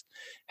 And just,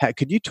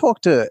 could you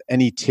talk to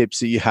any tips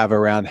that you have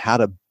around how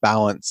to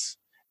balance,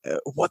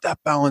 what that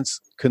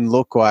balance can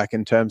look like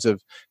in terms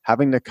of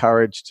having the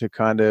courage to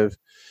kind of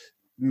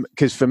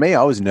because for me,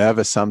 I was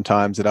nervous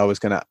sometimes that I was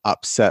going to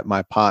upset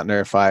my partner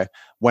if I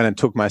went and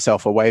took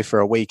myself away for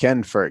a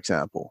weekend, for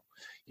example.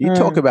 You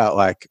talk about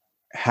like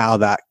how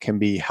that can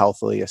be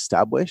healthily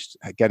established,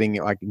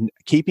 getting like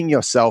keeping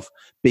yourself,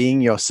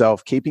 being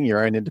yourself, keeping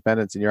your own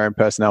independence and your own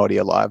personality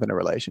alive in a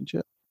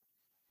relationship.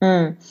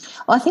 Well,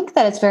 I think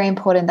that it's very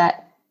important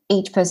that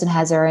each person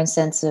has their own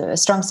a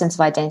strong sense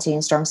of identity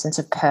and strong sense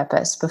of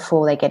purpose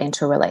before they get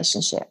into a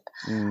relationship.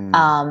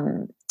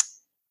 And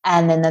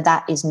then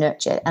that is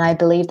nurtured. And I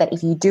believe that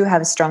if you do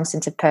have a strong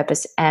sense of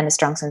purpose and a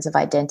strong sense of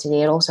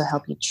identity, it'll also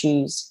help you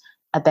choose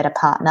a better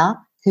partner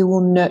who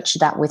will nurture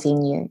that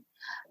within you,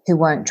 who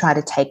won't try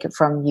to take it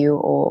from you,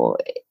 or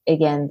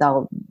again,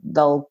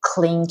 they'll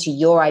cling to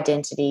your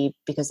identity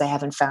because they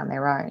haven't found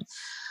their own.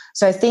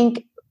 So I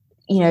think,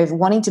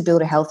 wanting to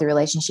build a healthy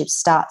relationship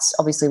starts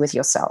obviously with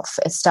yourself.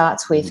 It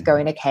starts with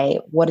going, okay,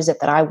 what is it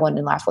that I want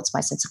in life? What's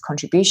my sense of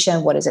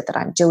contribution? What is it that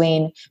I'm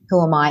doing?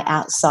 Who am I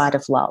outside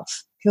of love?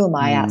 Who am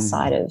I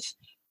outside of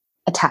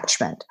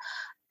attachment?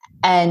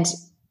 And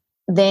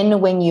then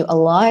when you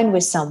align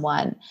with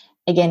someone,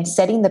 again,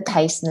 setting the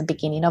pace in the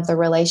beginning of the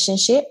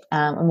relationship.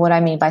 And what I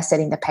mean by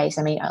setting the pace,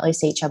 I mean, only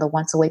see each other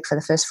once a week for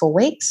the first 4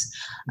 weeks.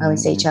 Only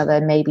see each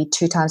other maybe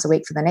 2 times a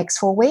week for the next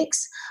 4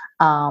 weeks.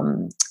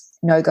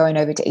 No going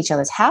over to each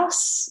other's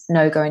house,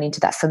 no going into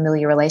that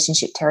familiar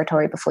relationship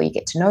territory before you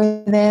get to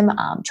know them.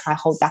 Try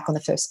hold back on the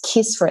first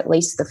kiss for at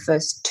least the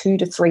first 2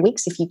 to 3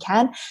 weeks if you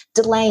can.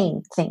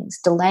 Delaying things,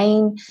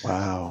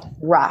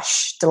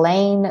 rush,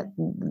 delaying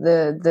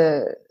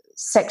the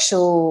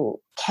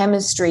sexual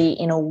chemistry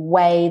in a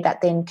way that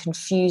then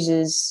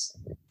confuses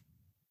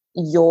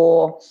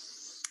your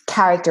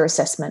character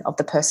assessment of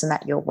the person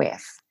that you're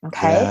with.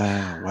 Okay.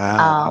 Yeah,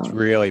 wow. That's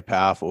really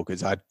powerful,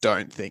 because I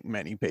don't think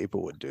many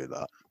people would do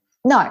that.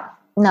 No.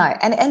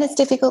 And it's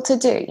difficult to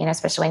do,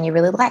 especially when you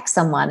really like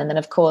someone. And then,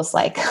 of course,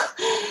 like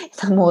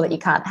the more that you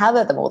can't have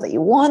it, the more that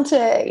you want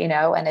it,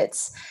 and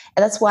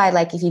that's why,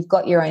 like, if you've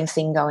got your own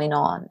thing going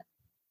on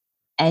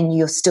and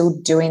you're still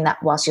doing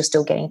that whilst you're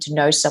still getting to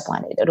know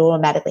someone, it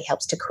automatically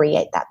helps to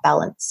create that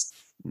balance.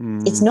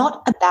 It's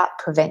not about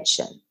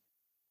prevention.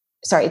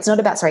 It's not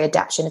about,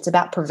 adaptation. It's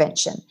about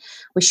prevention.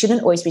 We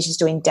shouldn't always be just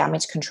doing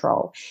damage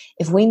control.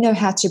 If we know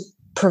how to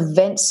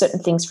prevent certain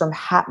things from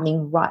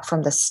happening right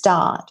from the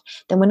start,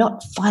 then we're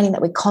not finding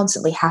that we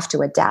constantly have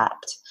to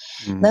adapt.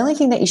 The only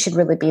thing that you should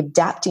really be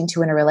adapting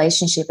to in a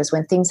relationship is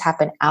when things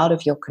happen out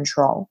of your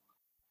control,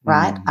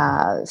 right?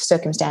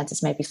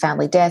 Circumstances, maybe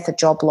family death, a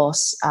job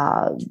loss,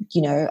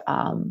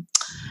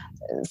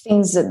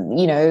 things that,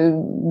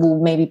 will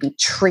maybe be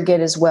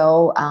triggered as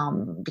well,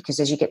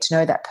 because as you get to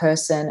know that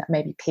person,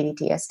 maybe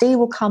PTSD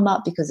will come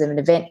up because of an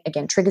event,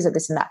 again, triggers it,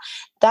 this and that.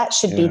 That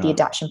should be the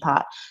adaptation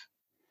part.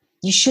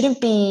 You shouldn't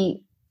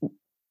be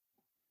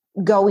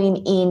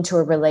going into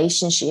a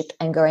relationship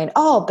and going,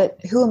 oh, but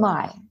who am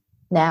I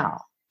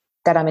now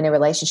that I'm in a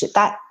relationship?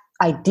 That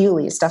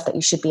ideally is stuff that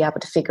you should be able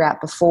to figure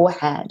out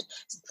beforehand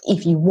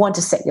if you want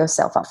to set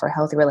yourself up for a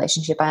healthy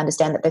relationship. I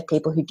understand that there's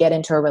people who get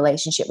into a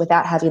relationship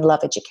without having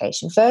love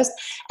education first,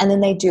 and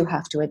then they do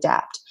have to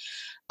adapt.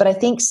 But I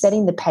think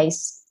setting the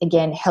pace,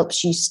 again,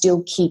 helps you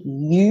still keep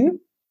you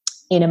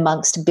in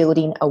amongst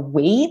building a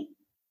we.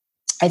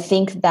 I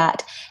think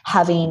that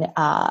having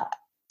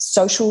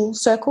social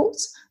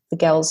circles,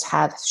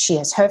 she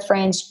has her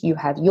friends, you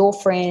have your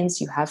friends,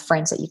 you have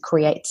friends that you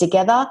create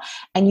together,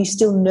 and you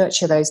still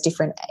nurture those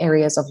different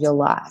areas of your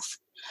life.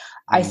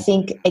 I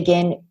think,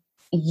 again,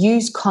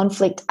 use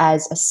conflict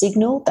as a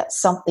signal that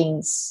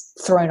something's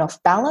thrown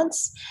off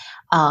balance.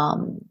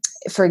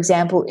 For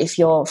example, if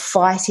you're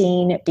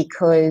fighting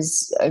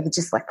because of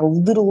just like the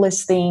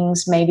littlest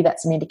things, maybe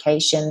that's an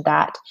indication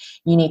that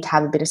you need to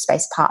have a bit of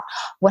space apart.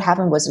 What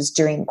happened was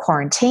during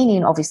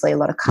quarantining, obviously a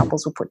lot of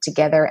couples were put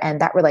together, and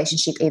that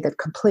relationship either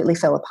completely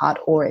fell apart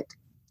or it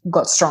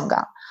got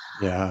stronger.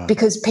 Yeah.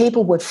 Because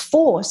people were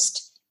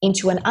forced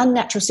into an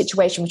unnatural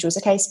situation, which was,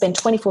 okay, spend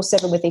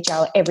 24/7 with each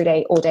other every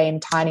day, all day in a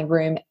tiny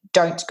room.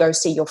 Don't go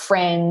see your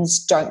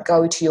friends. Don't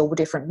go to your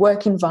different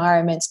work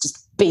environments. Just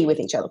be with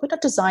each other. We're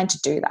not designed to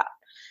do that,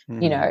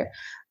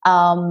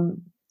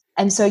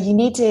 and so you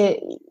need to,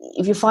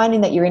 if you're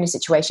finding that you're in a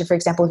situation, for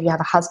example, if you have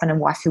a husband and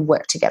wife who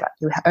work together,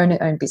 who own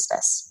their own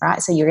business,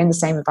 right? So you're in the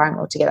same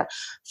environment altogether.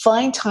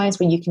 Find times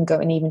when you can go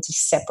in even to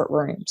separate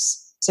rooms.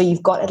 So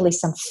you've got at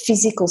least some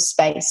physical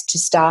space to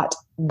start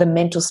the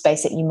mental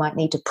space that you might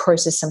need to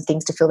process some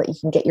things to feel that you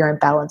can get your own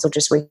balance or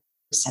just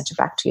recenter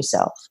back to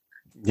yourself.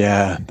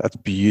 Yeah, that's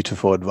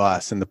beautiful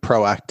advice. And the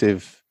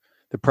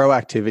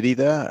proactivity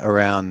there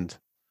around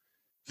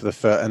for the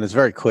first, and it's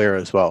very clear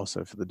as well.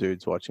 So for the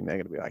dudes watching, they're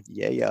going to be like,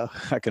 yeah,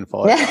 I can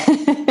follow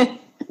that.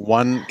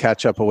 1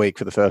 catch up a week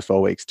for the first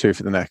 4 weeks, 2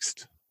 for the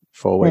next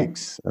 4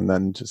 weeks, and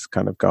then just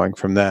kind of going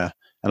from there.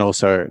 And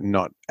also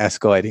not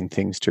escalating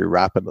things too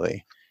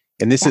rapidly.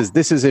 And this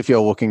is if you're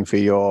looking for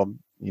your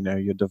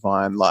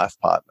divine life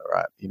partner,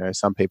 right?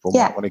 Some people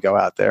might want to go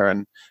out there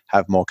and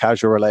have more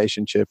casual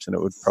relationships, and it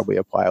would probably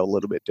apply a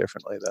little bit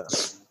differently there.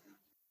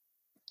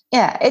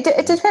 Yeah,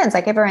 it depends.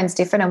 Like, everyone's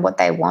different on what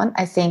they want.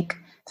 I think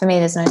For me,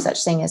 there's no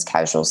such thing as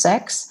casual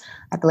sex.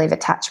 I believe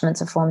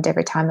attachments are formed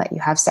every time that you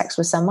have sex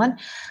with someone.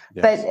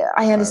 Yes, but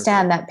I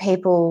understand that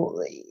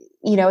people,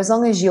 as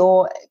long as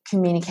you're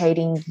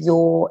communicating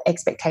your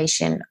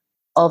expectation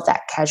of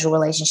that casual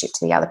relationship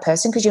to the other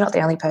person, because you're not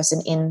the only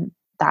person in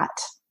that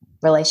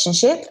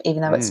relationship,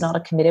 even though it's not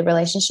a committed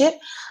relationship,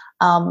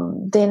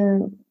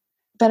 then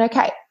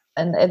okay.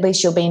 And at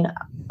least you're being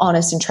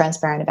honest and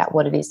transparent about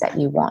what it is that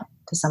you want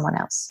to someone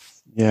else.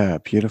 Yeah,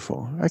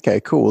 beautiful. Okay,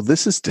 cool.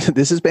 This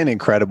has been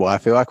incredible. I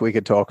feel like we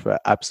could talk for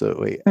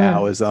absolutely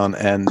hours on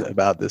end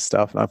about this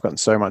stuff, and I've gotten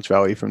so much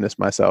value from this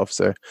myself.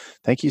 So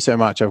thank you so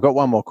much. I've got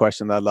one more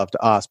question that I'd love to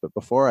ask, but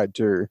before I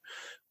do,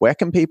 where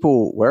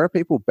are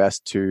people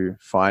best to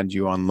find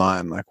you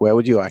online? Like, where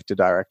would you like to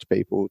direct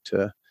people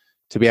to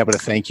be able to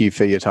thank you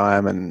for your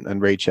time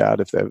and reach out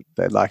if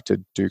they'd like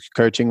to do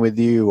coaching with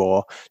you,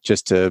 or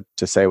just to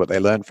say what they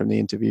learned from the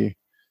interview?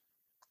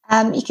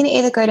 You can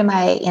either go to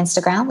my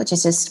Instagram, which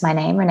is just my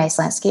name, Renee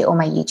Slansky, or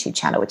my YouTube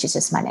channel, which is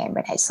just my name,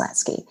 Renee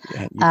Slansky.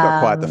 Yeah, you've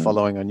got quite the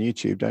following on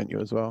YouTube, don't you,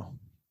 as well?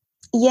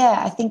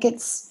 Yeah, I think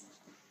it's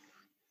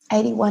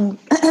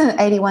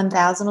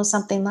 81,000 or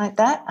something like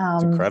that.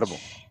 It's incredible.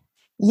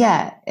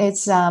 Yeah,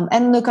 it's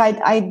and look,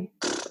 I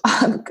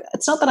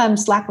it's not that I'm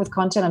slack with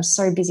content. I'm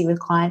so busy with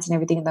clients and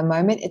everything at the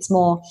moment. It's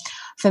more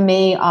for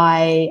me,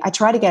 I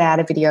try to get out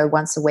a video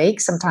once a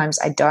week. Sometimes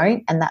I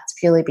don't, and that's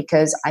purely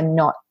because I'm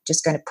not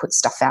just going to put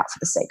stuff out for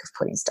the sake of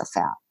putting stuff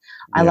out.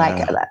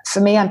 For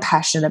me, I'm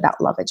passionate about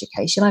love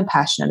education. I'm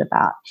passionate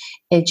about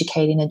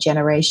educating a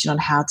generation on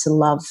how to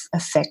love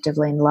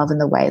effectively and love in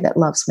the way that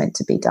love's meant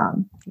to be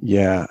done.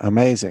 Yeah,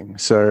 amazing.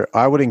 So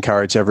I would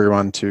encourage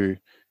everyone to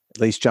at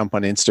least jump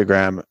on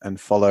Instagram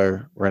and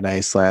follow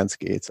Renee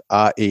Slansky. It's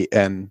RENEE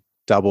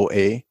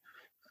SLANSKI.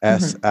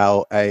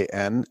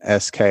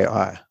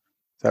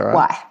 Is that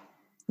right?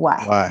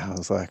 Why? I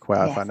was like,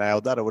 wow, If I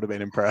nailed that, I would have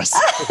been impressed.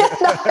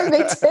 No, me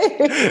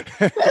too.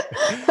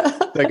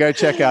 So go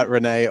check out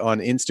Renee on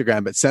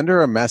Instagram, but send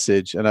her a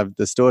message. And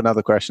there's still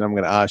another question I'm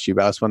going to ask you,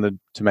 but I just wanted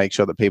to make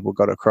sure that people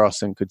got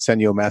across and could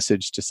send you a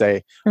message to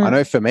say, I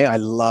know for me, I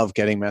love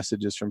getting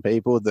messages from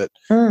people that,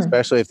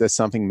 especially if there's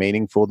something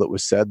meaningful that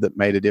was said that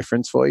made a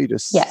difference for you,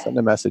 just send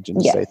a message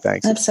and say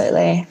thanks.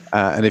 Absolutely.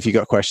 And if you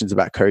got questions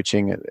about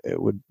coaching,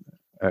 it would,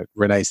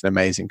 Renee's an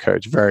amazing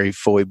coach, very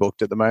fully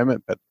booked at the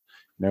moment, but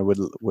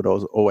would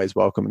always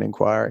welcome an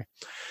inquiry.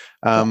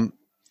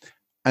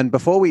 And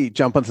before we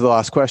jump onto the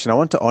last question, I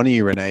want to honor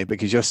you, Renee,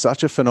 because you're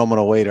such a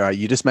phenomenal leader.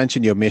 You just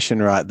mentioned your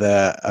mission right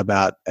there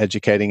about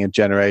educating a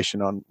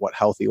generation on what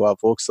healthy love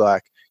looks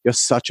like. You're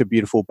such a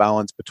beautiful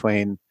balance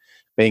between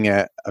being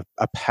a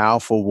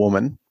powerful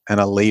woman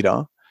and a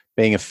leader,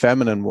 being a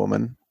feminine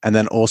woman, and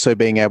then also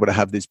being able to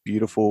have this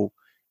beautiful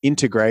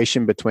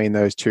integration between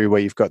those two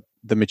where you've got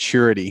the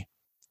maturity.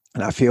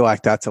 And I feel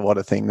like that's a lot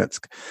of thing that's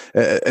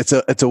it's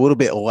a little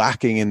bit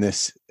lacking in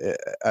this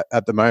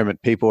at the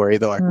moment. People are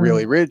either like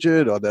really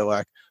rigid or they're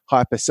like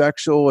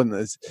hypersexual, and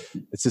it's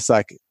just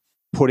like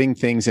putting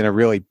things in a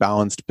really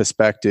balanced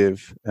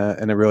perspective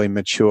in a really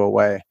mature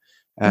way.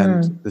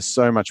 And there's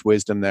so much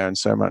wisdom there and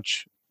so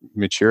much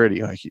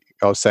maturity. Like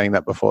I was saying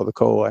that before the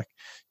call, like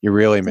you're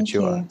really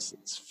mature.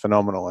 It's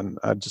phenomenal. And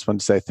I just want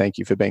to say thank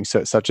you for being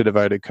such a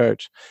devoted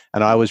coach.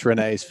 And I was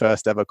Renee's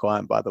first ever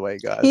client, by the way,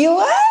 guys. You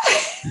were?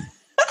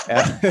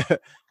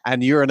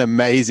 And you're an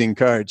amazing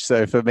coach.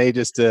 So for me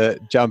just to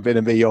jump in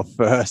and be your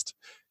first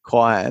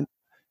client,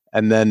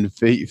 and then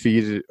for you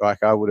to,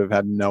 like, I would have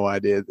had no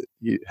idea that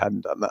you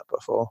hadn't done that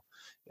before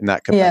in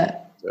that capacity.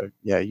 So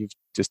you've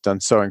just done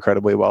so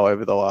incredibly well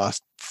over the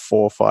last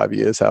 4 or 5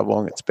 years, how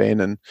long it's been.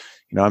 And,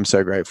 I'm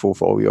so grateful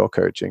for all your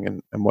coaching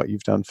and what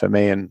you've done for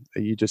me. And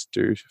you just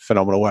do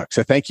phenomenal work.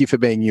 So thank you for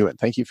being you, and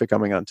thank you for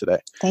coming on today.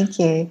 Thank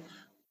you.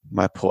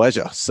 My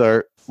pleasure.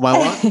 So my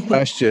last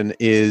question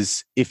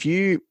is, if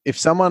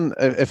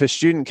a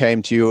student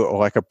came to you, or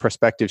like a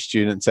prospective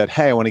student, and said,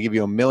 hey, I want to give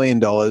you $1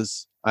 million,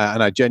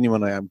 and I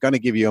genuinely am going to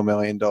give you $1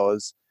 million,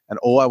 and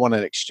all I want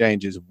in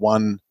exchange is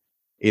one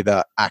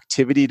either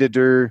activity to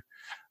do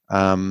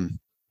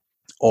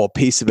or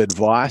piece of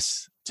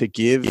advice to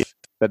give,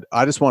 but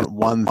I just want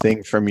one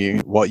thing from you,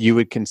 what you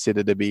would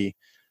consider to be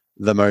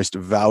the most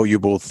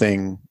valuable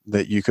thing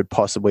that you could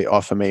possibly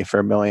offer me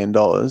for $1 million,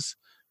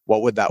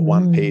 what would that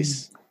one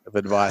piece of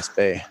advice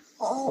be?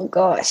 Oh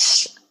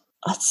gosh,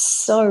 that's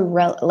so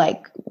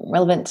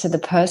relevant to the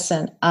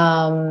person.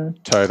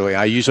 Totally.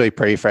 I usually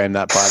pre-frame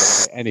that, by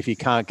the way. And if you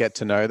can't get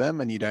to know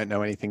them and you don't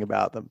know anything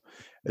about them,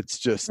 it's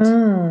just.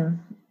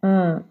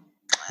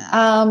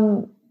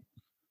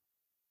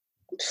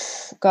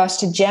 Gosh,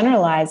 to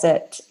generalize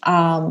it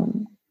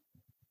in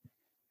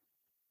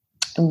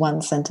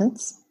one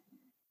sentence,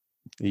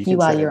 you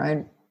are your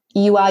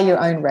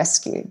own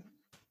rescue.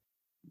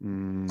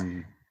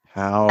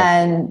 How?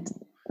 And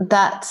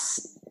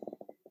that's,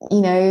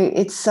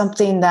 it's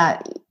something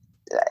that,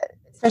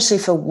 especially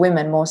for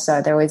women more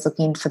so, they're always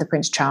looking for the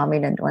Prince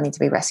Charming and wanting to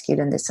be rescued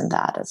and this and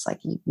that. It's like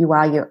you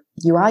are your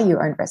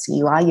own rescue.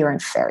 You are your own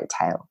fairy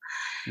tale.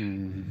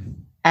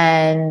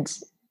 And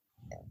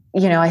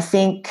I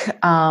think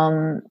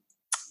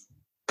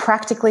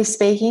practically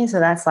speaking, so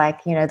that's like,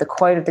 you know, the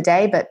quote of the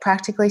day, but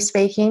practically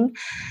speaking,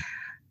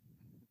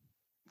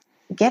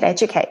 get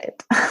educated.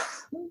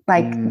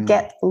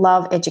 Get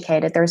love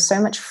educated. There is so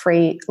much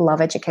free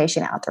love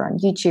education out there on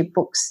YouTube,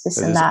 books, this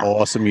and that. There's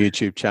this awesome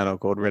YouTube channel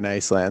called Renee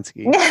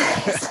Slansky.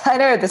 Yes, I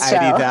know the show.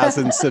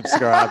 80,000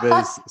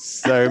 subscribers,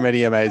 so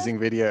many amazing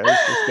videos.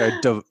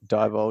 Just go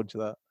divulge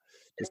that.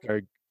 Just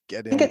go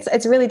get in. I think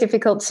it's really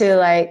difficult to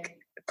like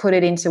put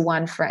it into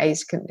one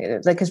phrase,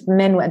 because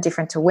men are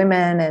different to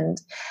women,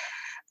 and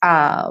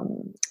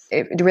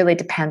it really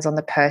depends on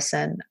the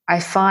person. I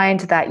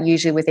find that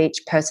usually with each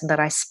person that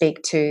I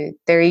speak to,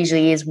 there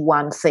usually is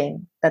one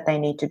thing that they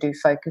need to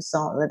focus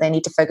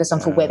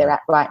on for where they're at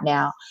right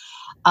now.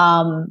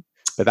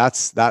 But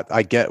that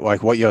I get,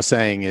 like what you're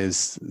saying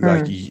is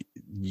like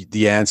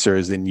the answer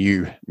is in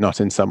you,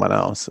 not in someone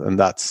else. And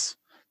that's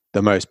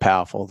the most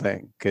powerful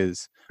thing,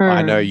 because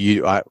I know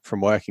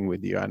from working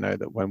with you, I know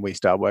that when we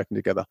started working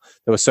together,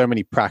 there were so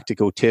many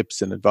practical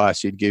tips and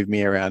advice you'd give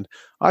me around,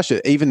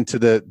 even to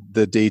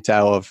the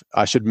detail of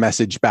I should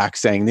message back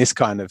saying this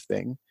kind of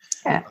thing.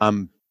 Yeah.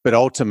 But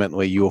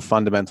ultimately, you're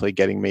fundamentally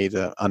getting me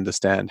to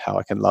understand how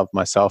I can love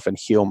myself and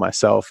heal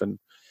myself and,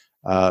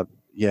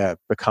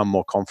 become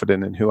more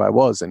confident in who I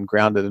was and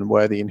grounded and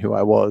worthy in who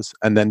I was,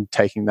 and then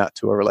taking that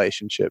to a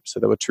relationship.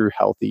 So there were true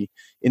healthy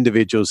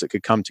individuals that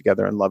could come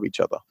together and love each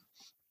other.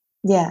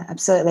 Yeah,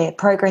 absolutely.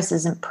 Progress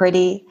isn't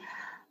pretty.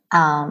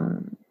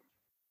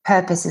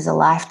 Purpose is a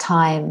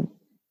lifetime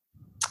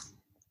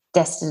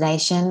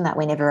destination that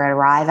we never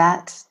arrive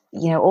at.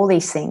 You know, all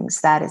these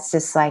things that it's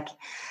just like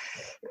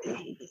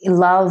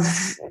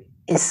love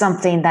is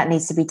something that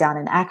needs to be done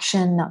in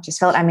action, not just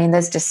felt. I mean,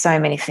 there's just so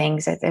many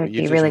things that it would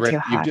be really too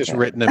hard. You've just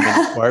written them in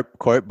a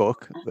quote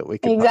book that we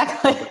can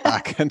exactly put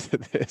back into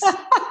this.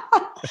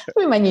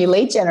 We're my new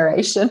lead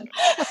generation.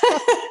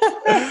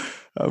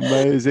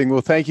 Amazing. Well,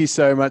 thank you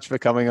so much for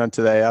coming on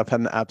today. I've had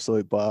an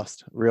absolute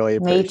blast. Really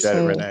appreciate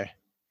it, Renee.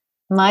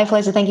 My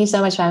pleasure. Thank you so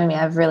much for having me.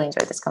 I've really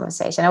enjoyed this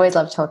conversation. I always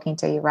love talking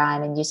to you,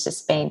 Ryan, and it's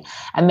just been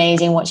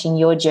amazing watching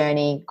your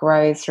journey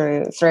grow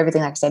through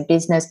everything, like I said,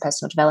 business,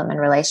 personal development,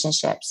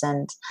 relationships,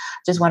 and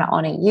just want to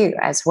honor you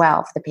as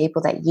well for the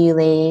people that you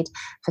lead,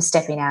 for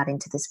stepping out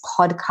into this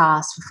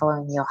podcast, for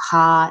following your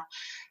heart,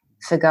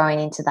 for going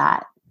into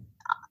that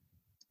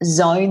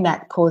zone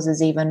that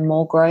causes even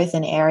more growth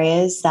in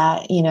areas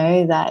that, you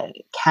know, that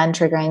can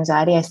trigger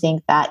anxiety. I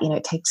think that, you know,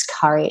 it takes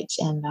courage,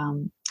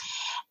 and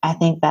I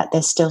think that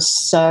there's still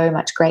so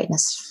much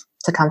greatness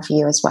to come for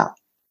you as well.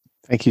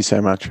 Thank you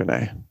so much,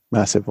 Renee.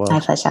 Massive love.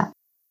 My pleasure.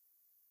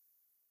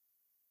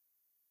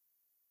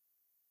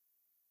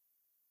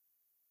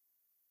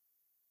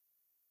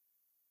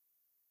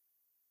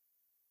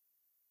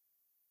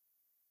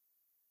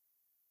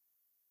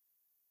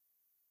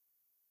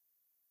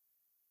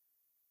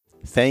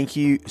 Thank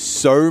you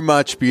so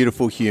much,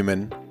 beautiful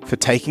human, for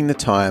taking the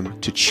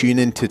time to tune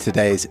into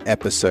today's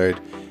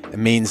episode. It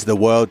means the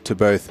world to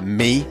both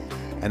me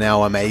and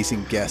our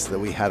amazing guest that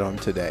we had on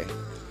today.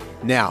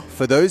 Now,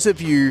 for those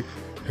of you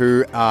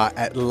who are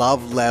at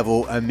love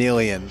level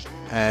 1,000,000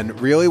 and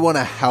really want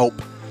to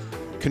help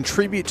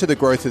contribute to the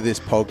growth of this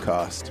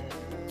podcast,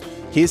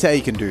 here's how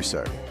you can do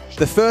so.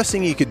 The first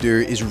thing you could do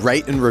is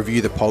rate and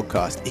review the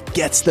podcast. It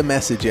gets the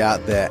message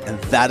out there, and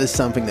that is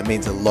something that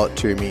means a lot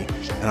to me,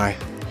 and I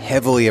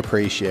heavily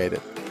appreciate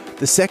it.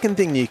 The second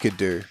thing you could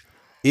do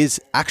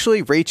is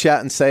actually reach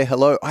out and say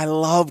hello. I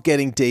love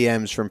getting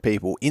DMs from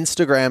people.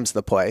 Instagram's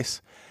the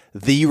place,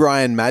 The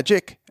Ryan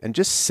Magic, and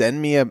just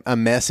send me a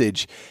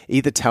message,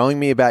 either telling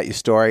me about your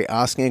story,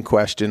 asking a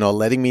question, or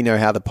letting me know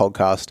how the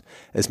podcast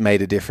has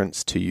made a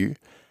difference to you.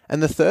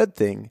 And the third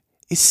thing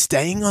is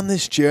staying on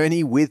this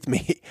journey with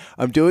me.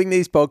 I'm doing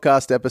these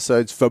podcast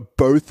episodes for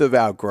both of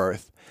our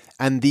growth.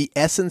 And the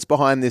essence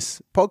behind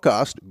this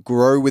podcast,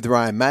 Grow with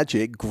Ryan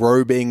Magic,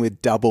 grow being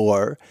with double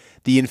O,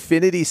 the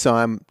infinity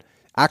sign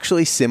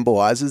actually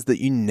symbolizes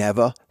that you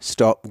never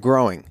stop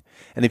growing.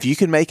 And if you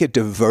can make a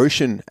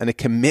devotion and a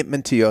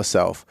commitment to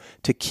yourself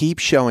to keep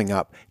showing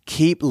up,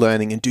 keep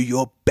learning, and do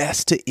your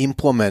best to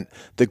implement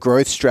the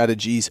growth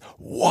strategies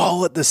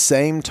while at the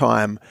same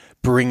time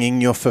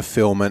bringing your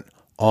fulfillment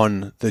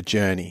on the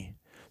journey.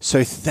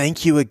 So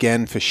thank you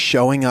again for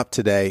showing up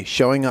today,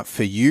 showing up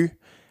for you.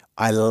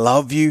 I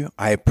love you,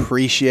 I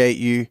appreciate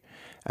you,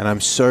 and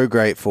I'm so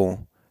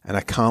grateful, and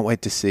I can't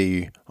wait to see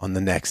you on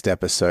the next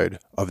episode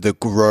of the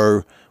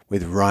Grow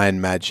with Ryan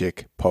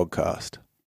Magic podcast.